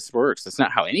how this works. That's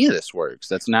not how any of this works.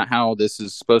 That's not how this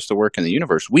is supposed to work in the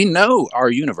universe. We know our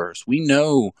universe. We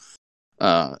know,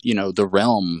 the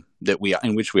realm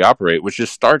in which we operate, which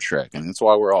is Star Trek, and that's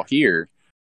why we're all here.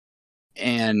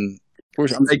 And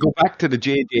I go back to the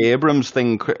J.J. Abrams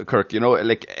thing, Kirk.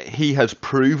 Like, he has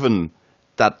proven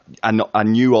that a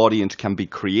new audience can be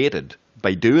created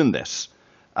by doing this.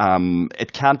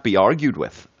 It can't be argued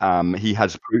with. He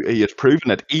has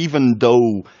proven it, even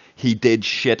though he did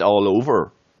shit all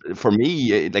over. For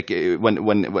me, like,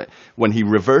 when he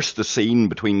reversed the scene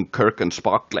between Kirk and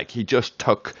Spock, like, he just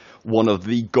took one of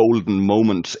the golden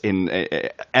moments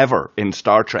ever in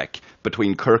Star Trek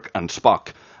between Kirk and Spock,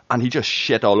 and he just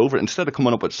shit all over it. Instead of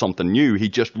coming up with something new, he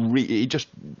just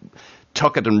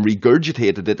took it and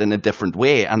regurgitated it in a different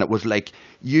way. And it was like,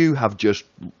 you have just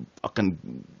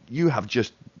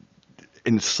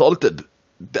insulted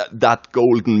that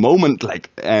golden moment, like,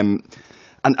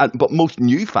 but most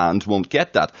new fans won't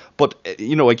get that. But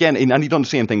again, and he done the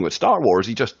same thing with Star Wars.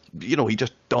 He just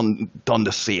done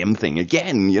the same thing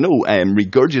again,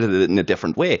 regurgitated it in a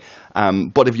different way.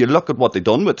 But if you look at what they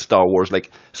done with Star Wars, like,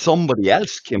 somebody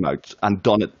else came out and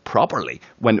done it properly.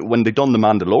 When they done The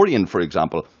Mandalorian, for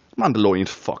example, Mandalorian's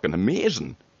fucking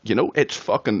amazing. It's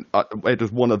fucking, it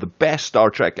is one of the best Star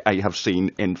Trek I have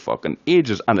seen in fucking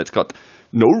ages, and it's got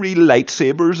no real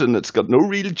lightsabers, and it's got no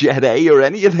real Jedi or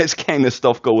any of this kind of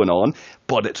stuff going on,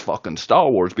 but it's fucking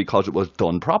Star Wars because it was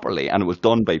done properly, and it was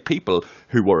done by people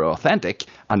who were authentic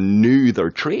and knew their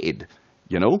trade,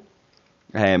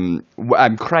 I'm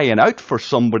crying out for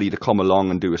somebody to come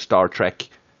along and do a Star Trek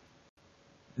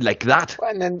like that.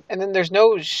 And then there's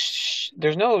no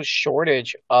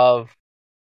shortage of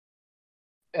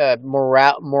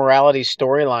morality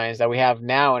storylines that we have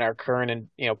now in our current and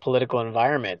political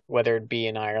environment, whether it be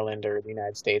in Ireland or the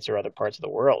United States or other parts of the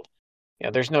world.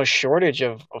 There's no shortage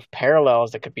of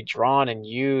parallels that could be drawn and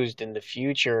used in the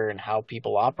future, and how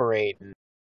people operate,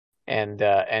 and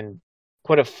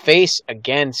put a face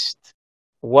against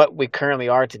what we currently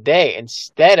are today,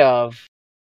 instead of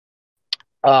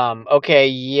okay,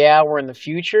 yeah, we're in the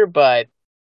future, but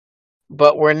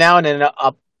we're now in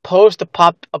a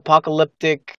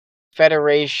post-apocalyptic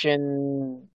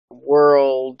Federation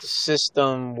world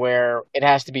system where it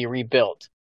has to be rebuilt.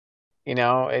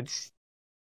 It's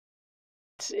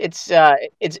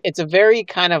a very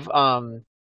kind of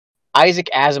Isaac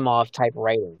Asimov type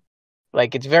writing.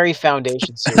 Like, it's very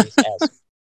Foundation series-esque.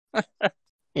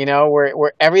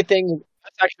 Where everything.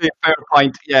 That's actually a fair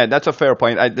point. Yeah, that's a fair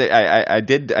point. I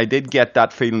did get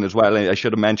that feeling as well. I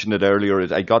should have mentioned it earlier.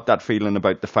 I got that feeling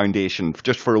about the Foundation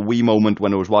just for a wee moment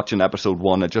when I was watching episode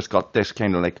 1. I just got this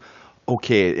kind of like,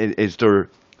 okay, is there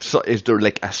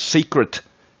like a secret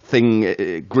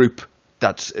thing group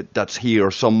that's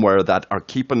here somewhere that are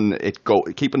keeping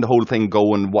the whole thing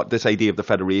going? What this idea of the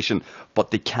Federation,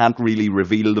 but they can't really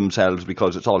reveal themselves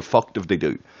because it's all fucked if they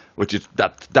do. Which is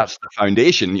that's the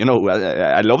Foundation,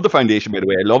 I love the Foundation, by the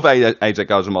way. I love Isaac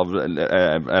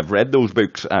Asimov. I've read those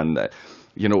books, and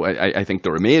I think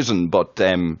they're amazing. But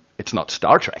it's not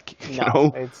Star Trek.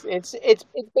 No, it's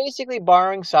basically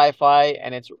borrowing sci-fi,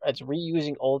 and it's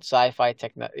reusing old sci-fi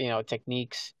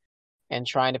techniques, and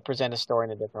trying to present a story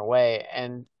in a different way.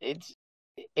 And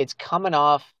it's coming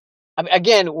off. I mean,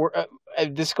 again, we're a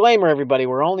disclaimer, everybody.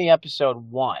 We're only episode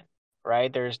 1,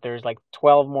 right? There's like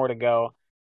 12 more to go.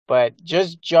 But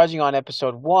just judging on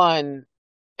episode 1,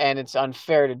 and it's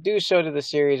unfair to do so to the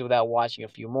series without watching a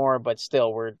few more. But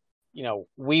still,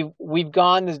 we've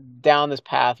gone down this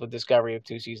path with Discovery of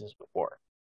 2 seasons before.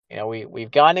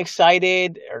 We've gotten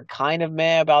excited or kind of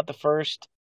meh about the first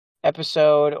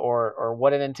episode or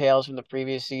what it entails from the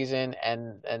previous season,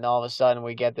 and all of a sudden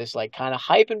we get this like kind of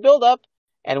hype and build up,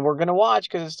 and we're gonna watch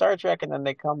because it's Star Trek, and then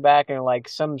they come back and like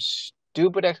some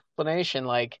stupid explanation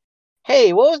like,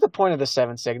 hey, what was the point of the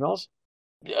 7 signals?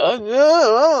 I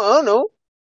don't know.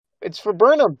 It's for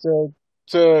Burnham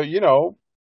to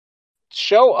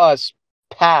show us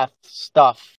path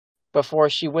stuff before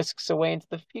she whisks away into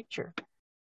the future.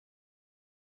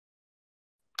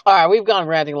 All right, we've gone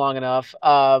ranting long enough.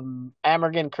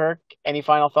 Amorgin, Kirk, any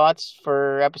final thoughts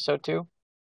for episode 2?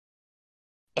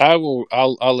 I'll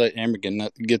let Ambergen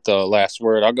get the last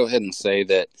word. I'll go ahead and say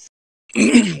that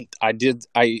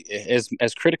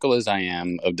as critical as I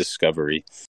am of Discovery,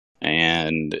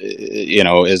 and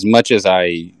as much as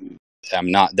I am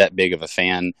not that big of a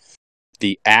fan,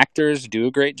 the actors do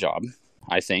a great job.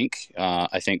 I think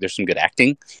there's some good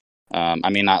acting. I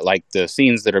mean, not like the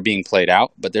scenes that are being played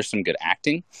out, but there's some good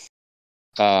acting.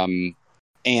 And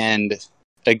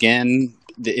again,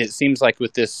 it seems like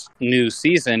with this new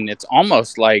season, it's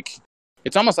almost like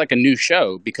a new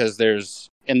show, because there's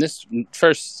in this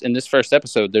first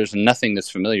episode, there's nothing that's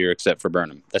familiar except for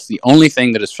Burnham. That's the only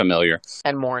thing that is familiar.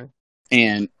 And Morn.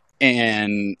 And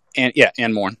Morn,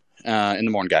 and the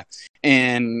Morn guy.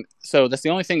 And so that's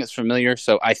the only thing that's familiar.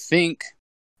 So I think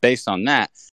based on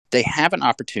that, they have an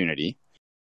opportunity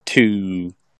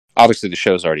to, obviously the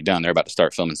show's already done. They're about to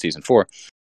start filming season 4,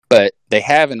 but they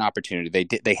have an opportunity.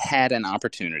 They had an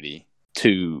opportunity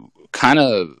to kind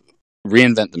of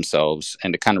reinvent themselves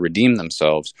and to kind of redeem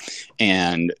themselves.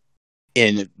 And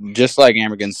just like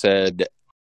Amorgin said,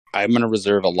 I'm going to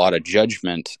reserve a lot of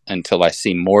judgment until I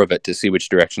see more of it to see which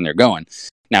direction they're going.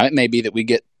 Now, it may be that we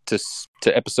get to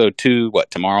episode 2,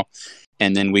 tomorrow,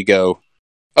 and then we go,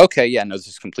 okay, yeah, no, this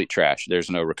is complete trash. There's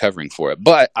no recovering for it.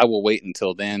 But I will wait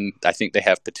until then. I think they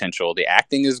have potential. The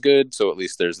acting is good, so at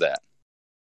least there's that.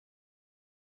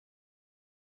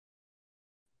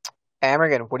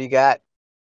 Amorgin, what do you got?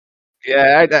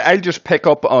 Yeah, I'll just pick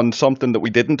up on something that we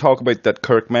didn't talk about that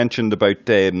Kirk mentioned about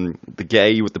the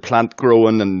guy with the plant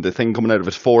growing and the thing coming out of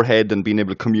his forehead and being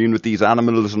able to commune with these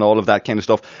animals and all of that kind of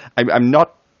stuff. I'm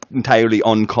not entirely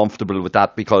uncomfortable with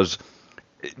that, because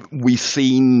we've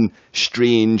seen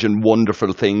strange and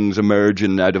wonderful things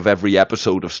emerging out of every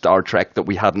episode of Star Trek that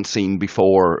we hadn't seen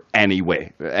before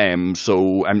anyway.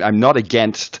 So I'm not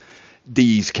against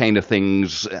these kind of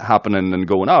things happening and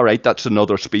going, all right, that's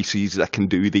another species that can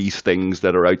do these things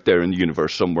that are out there in the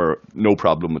universe somewhere. No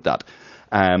problem with that.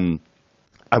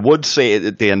 I would say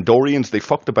that the Andorians, they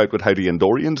fucked about with how the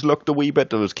Andorians looked a wee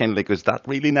bit. It was kind of like, was that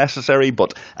really necessary?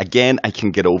 But again, I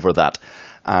can get over that.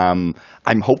 I'm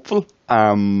hopeful.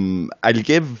 I'll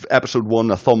give episode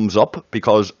 1 a thumbs up,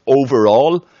 because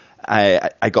overall,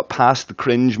 I got past the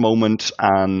cringe moment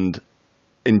and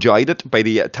enjoyed it. By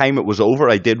the time it was over,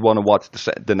 I did want to watch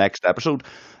the next episode.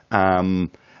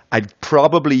 I'd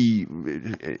probably,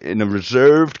 in a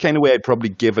reserved kind of way, I'd probably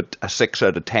give it a 6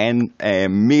 out of 10,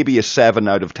 maybe a 7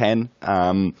 out of 10,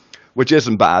 which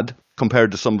isn't bad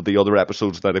compared to some of the other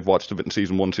episodes that I've watched of it in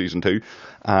season 1, season 2.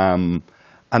 And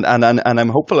I'm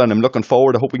hopeful, and I'm looking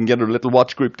forward. I hope we can get a little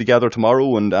watch group together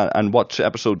tomorrow and watch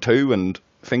episode 2, and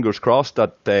fingers crossed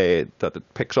that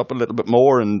it picks up a little bit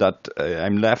more, and that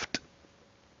I'm left,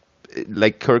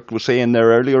 like Kirk was saying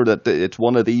there earlier, that it's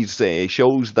one of these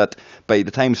shows that by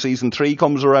the time season 3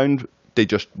 comes around, they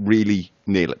just really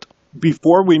nail it.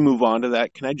 Before we move on to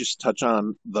that, can I just touch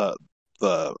on the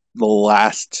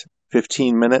last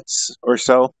 15 minutes or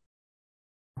so?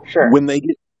 Sure. When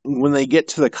they get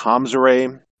to the comms array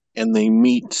and they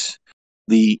meet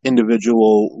the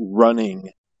individual running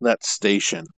that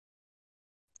station,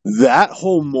 that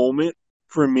whole moment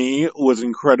for me was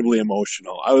incredibly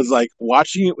emotional. I was like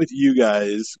watching it with you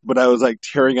guys, but I was like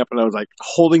tearing up, and I was like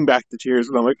holding back the tears,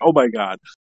 and I'm like, oh my God.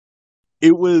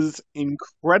 It was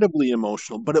incredibly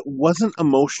emotional, but it wasn't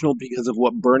emotional because of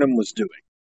what Burnham was doing.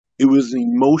 It was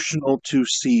emotional to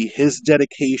see his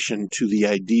dedication to the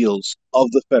ideals of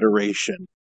the Federation.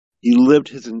 He lived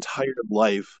his entire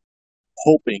life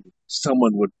hoping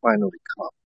someone would finally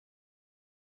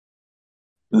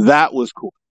come. That was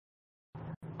cool.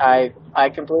 I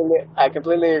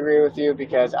completely agree with you,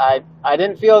 because I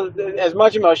didn't feel as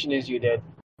much emotion as you did,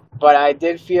 but I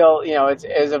did feel, it's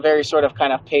a very sort of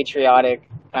kind of patriotic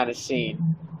kind of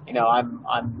scene.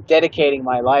 I'm dedicating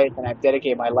my life, and I've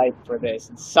dedicated my life for this,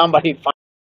 and somebody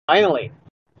finally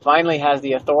has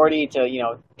the authority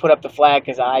to put up the flag,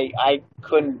 because I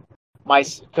couldn't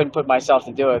put myself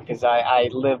to do it, because I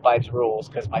live by these rules,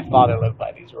 because my father lived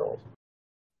by these rules.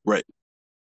 Right.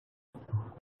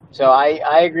 So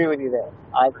I agree with you there.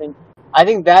 I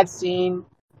think that scene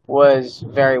was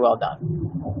very well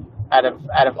done. Out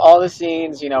of all the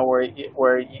scenes,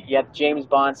 where you had James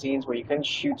Bond scenes where you couldn't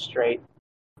shoot straight,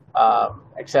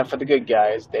 except for the good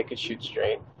guys, they could shoot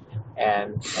straight,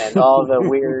 and all the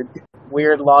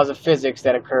weird laws of physics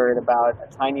that occurred about a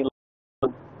tiny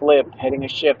little blip hitting a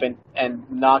ship and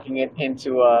knocking it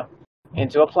into a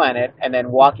planet, and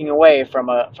then walking away from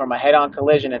a head-on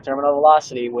collision at terminal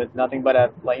velocity with nothing but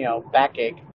a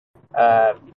backache.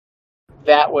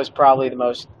 That was probably the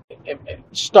most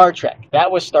Star Trek.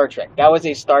 That was Star Trek. That was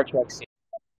a Star Trek scene.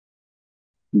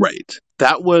 Right.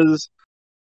 That was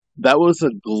a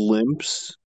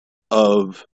glimpse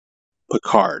of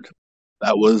Picard.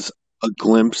 That was a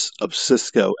glimpse of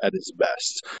Cisco at his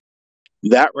best.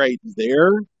 That right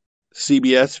there,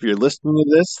 CBS, if you're listening to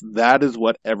this, that is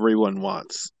what everyone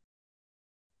wants.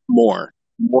 More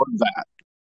of that.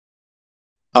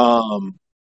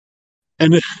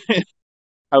 And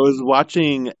I was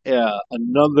watching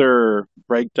another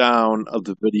breakdown of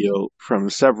the video from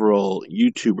several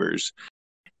YouTubers,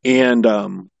 and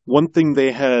one thing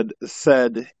they had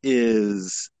said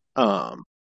is, how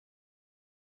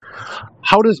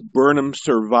does Burnham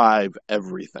survive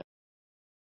everything?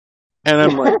 And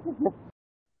I'm like,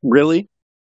 really?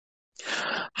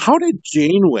 How did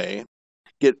Janeway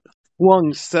get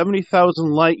flung 70,000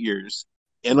 light years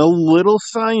in a little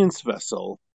science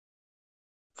vessel,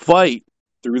 fight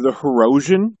through the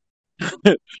corrosion,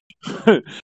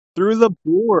 through the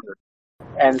Borg,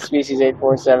 And species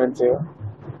 8472.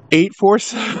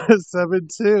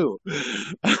 8472,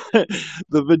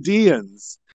 the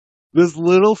Vidians, this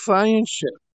little science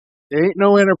ship. There ain't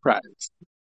no Enterprise.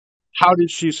 How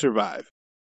did she survive?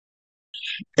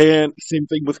 And same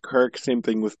thing with Kirk, same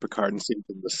thing with Picard, and same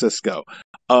thing with Cisco.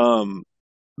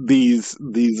 These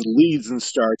leads in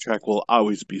Star Trek will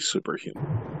always be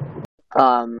superhuman.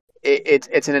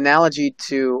 It's an analogy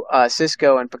to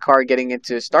Cisco and Picard getting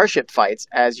into starship fights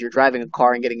as you're driving a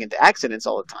car and getting into accidents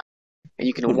all the time, and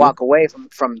you can walk away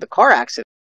from the car accident.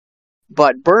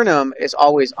 But Burnham is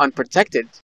always unprotected,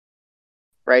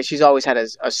 right? She's always had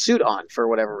a suit on for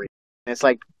whatever reason. It's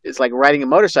like riding a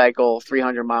motorcycle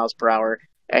 300 miles per hour,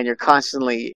 and you're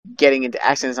constantly getting into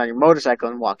accidents on your motorcycle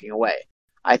and walking away.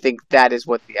 I think that is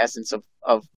what the essence of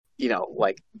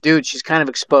dude, she's kind of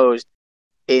exposed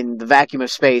in the vacuum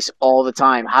of space all the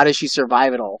time. How does she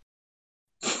survive it all?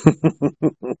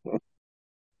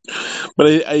 But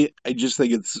I just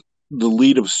think it's the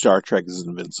lead of Star Trek is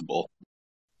invincible.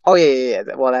 Oh yeah.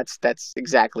 Well, that's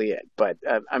exactly it. But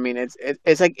I mean,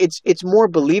 it's more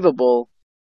believable.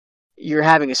 You're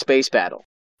having a space battle,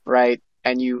 right?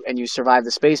 And you survive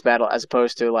the space battle as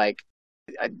opposed to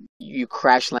you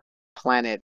crash land on a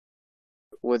planet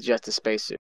with just a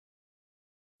spacesuit.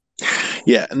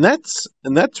 Yeah, and that's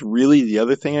really the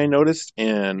other thing I noticed,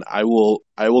 and I will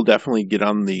definitely get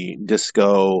on the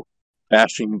disco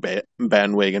bashing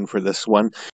bandwagon for this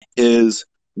one. Is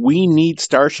we need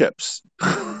starships.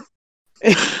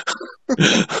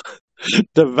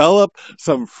 Develop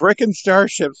some frickin'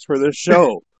 starships for this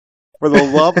show. For the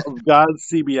love of God,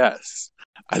 CBS.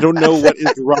 I don't know what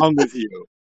is wrong with you.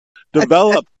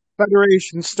 Develop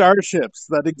Federation starships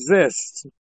that exist.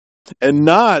 And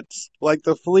not like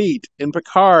the fleet in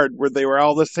Picard where they were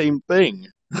all the same thing.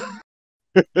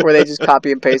 Where they just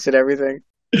copy and pasted everything.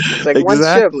 It's like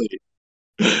exactly.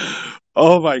 One ship.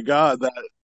 Oh my God, that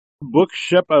book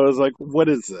ship, I was like, what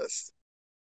is this?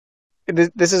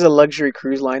 This is a luxury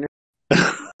cruise liner.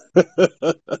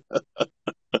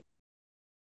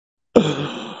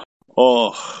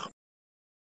 Oh.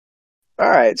 All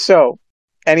right, so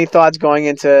any thoughts going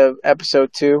into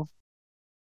episode 2?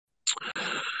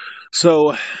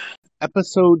 So,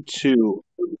 episode 2,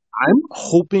 I'm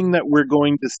hoping that we're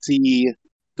going to see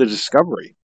the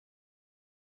Discovery.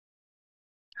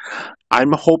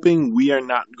 I'm hoping we are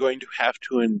not going to have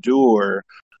to endure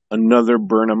another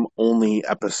Burnham-only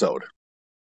episode.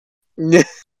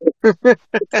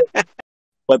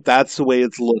 But that's the way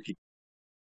it's looking.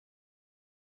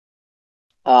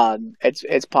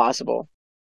 It's possible.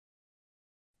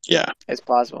 Yeah, it's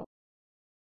possible.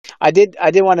 I did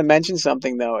want to mention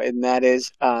something though, and that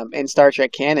is in Star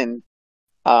Trek canon.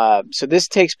 So this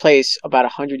takes place about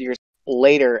 100 years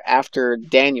later after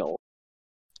Daniel,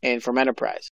 and from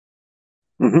Enterprise.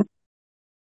 Mm-hmm.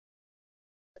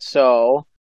 So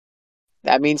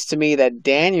that means to me that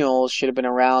Daniel should have been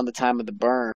around the time of the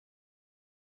burn,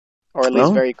 or at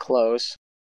least very close.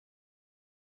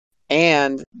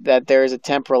 And that there is a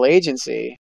temporal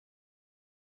agency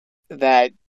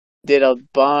that did a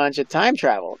bunch of time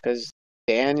travel because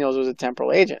Daniels was a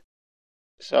temporal agent.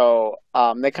 So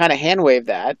they kind of hand-waved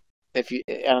that. I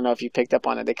don't know if you picked up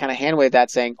on it. They kind of hand-waved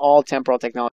that, saying all temporal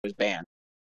technology was banned.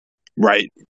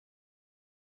 Right.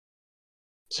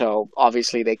 So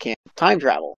obviously they can't time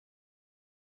travel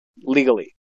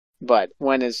legally. But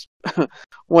when is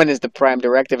the Prime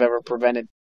Directive ever prevented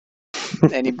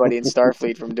anybody in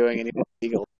Starfleet from doing anything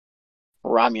illegal?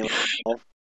 Romulan.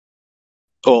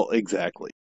 Oh,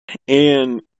 exactly.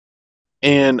 And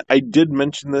I did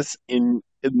mention this in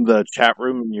the chat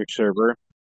room in your server,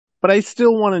 but I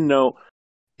still want to know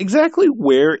exactly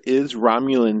where is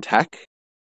Romulan tech?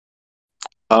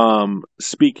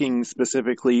 Speaking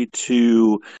specifically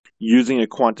to using a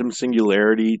quantum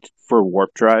singularity for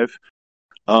warp drive,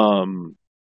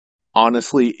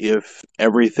 honestly, if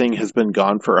everything has been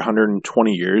gone for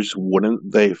 120 years,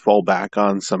 wouldn't they fall back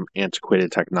on some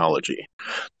antiquated technology?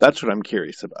 That's what I'm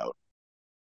curious about.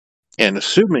 And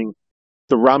assuming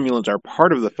the Romulans are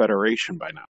part of the Federation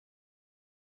by now.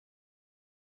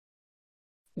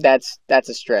 That's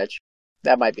a stretch.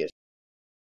 That might be a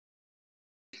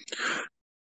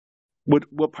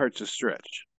What part's a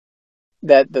stretch?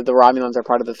 that the Romulans are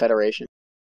part of the Federation.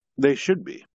 They should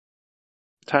be,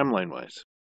 timeline-wise.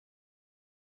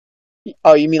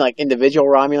 Oh, you mean like individual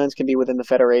Romulans can be within the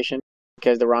Federation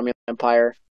because the Romulan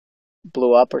Empire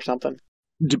blew up or something?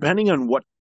 Depending on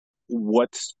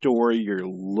what story you're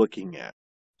looking at,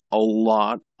 a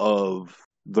lot of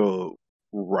the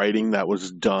writing that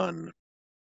was done,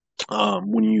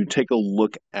 when you take a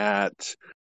look at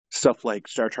stuff like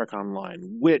Star Trek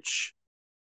Online, which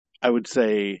I would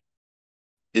say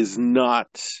is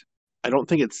not, I don't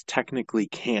think it's technically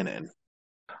canon.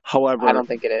 However, I don't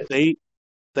think it is.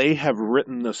 They have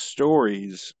written the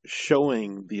stories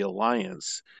showing the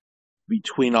alliance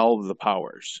between all of the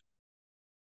powers.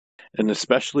 And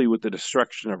especially with the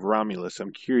destruction of Romulus,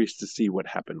 I'm curious to see what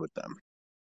happened with them.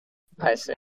 I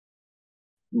see.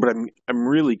 But I'm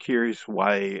really curious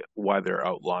why they're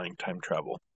outlawing time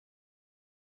travel.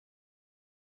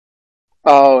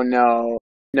 Oh no.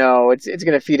 No, it's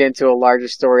going to feed into a larger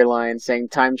storyline saying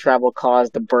time travel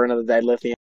caused the burn of the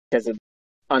dilithium because of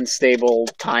unstable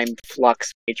time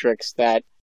flux matrix that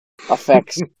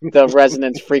affects the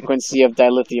resonance frequency of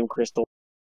dilithium crystal.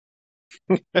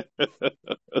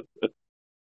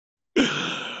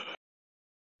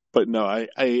 But no,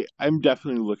 I'm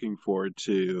definitely looking forward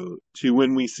to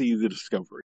when we see the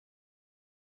Discovery.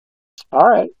 All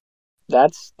right.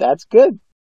 That's good.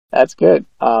 That's good.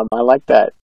 I like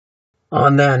that.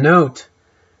 On that note,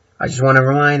 I just want to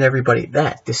remind everybody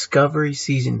that Discovery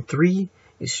Season 3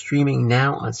 is streaming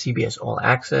now on CBS All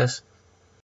Access.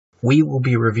 We will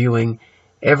be reviewing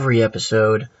every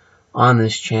episode on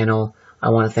this channel. I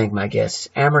want to thank my guests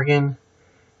Amorgin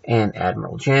and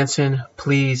Admiral Jansen.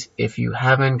 Please, if you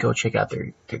haven't, go check out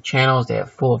their channels. They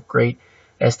have full of great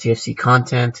STFC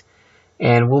content.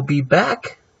 And we'll be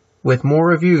back with more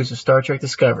reviews of Star Trek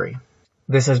Discovery.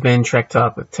 This has been Trek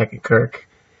Talk with Tech and Kirk,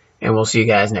 and we'll see you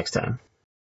guys next time.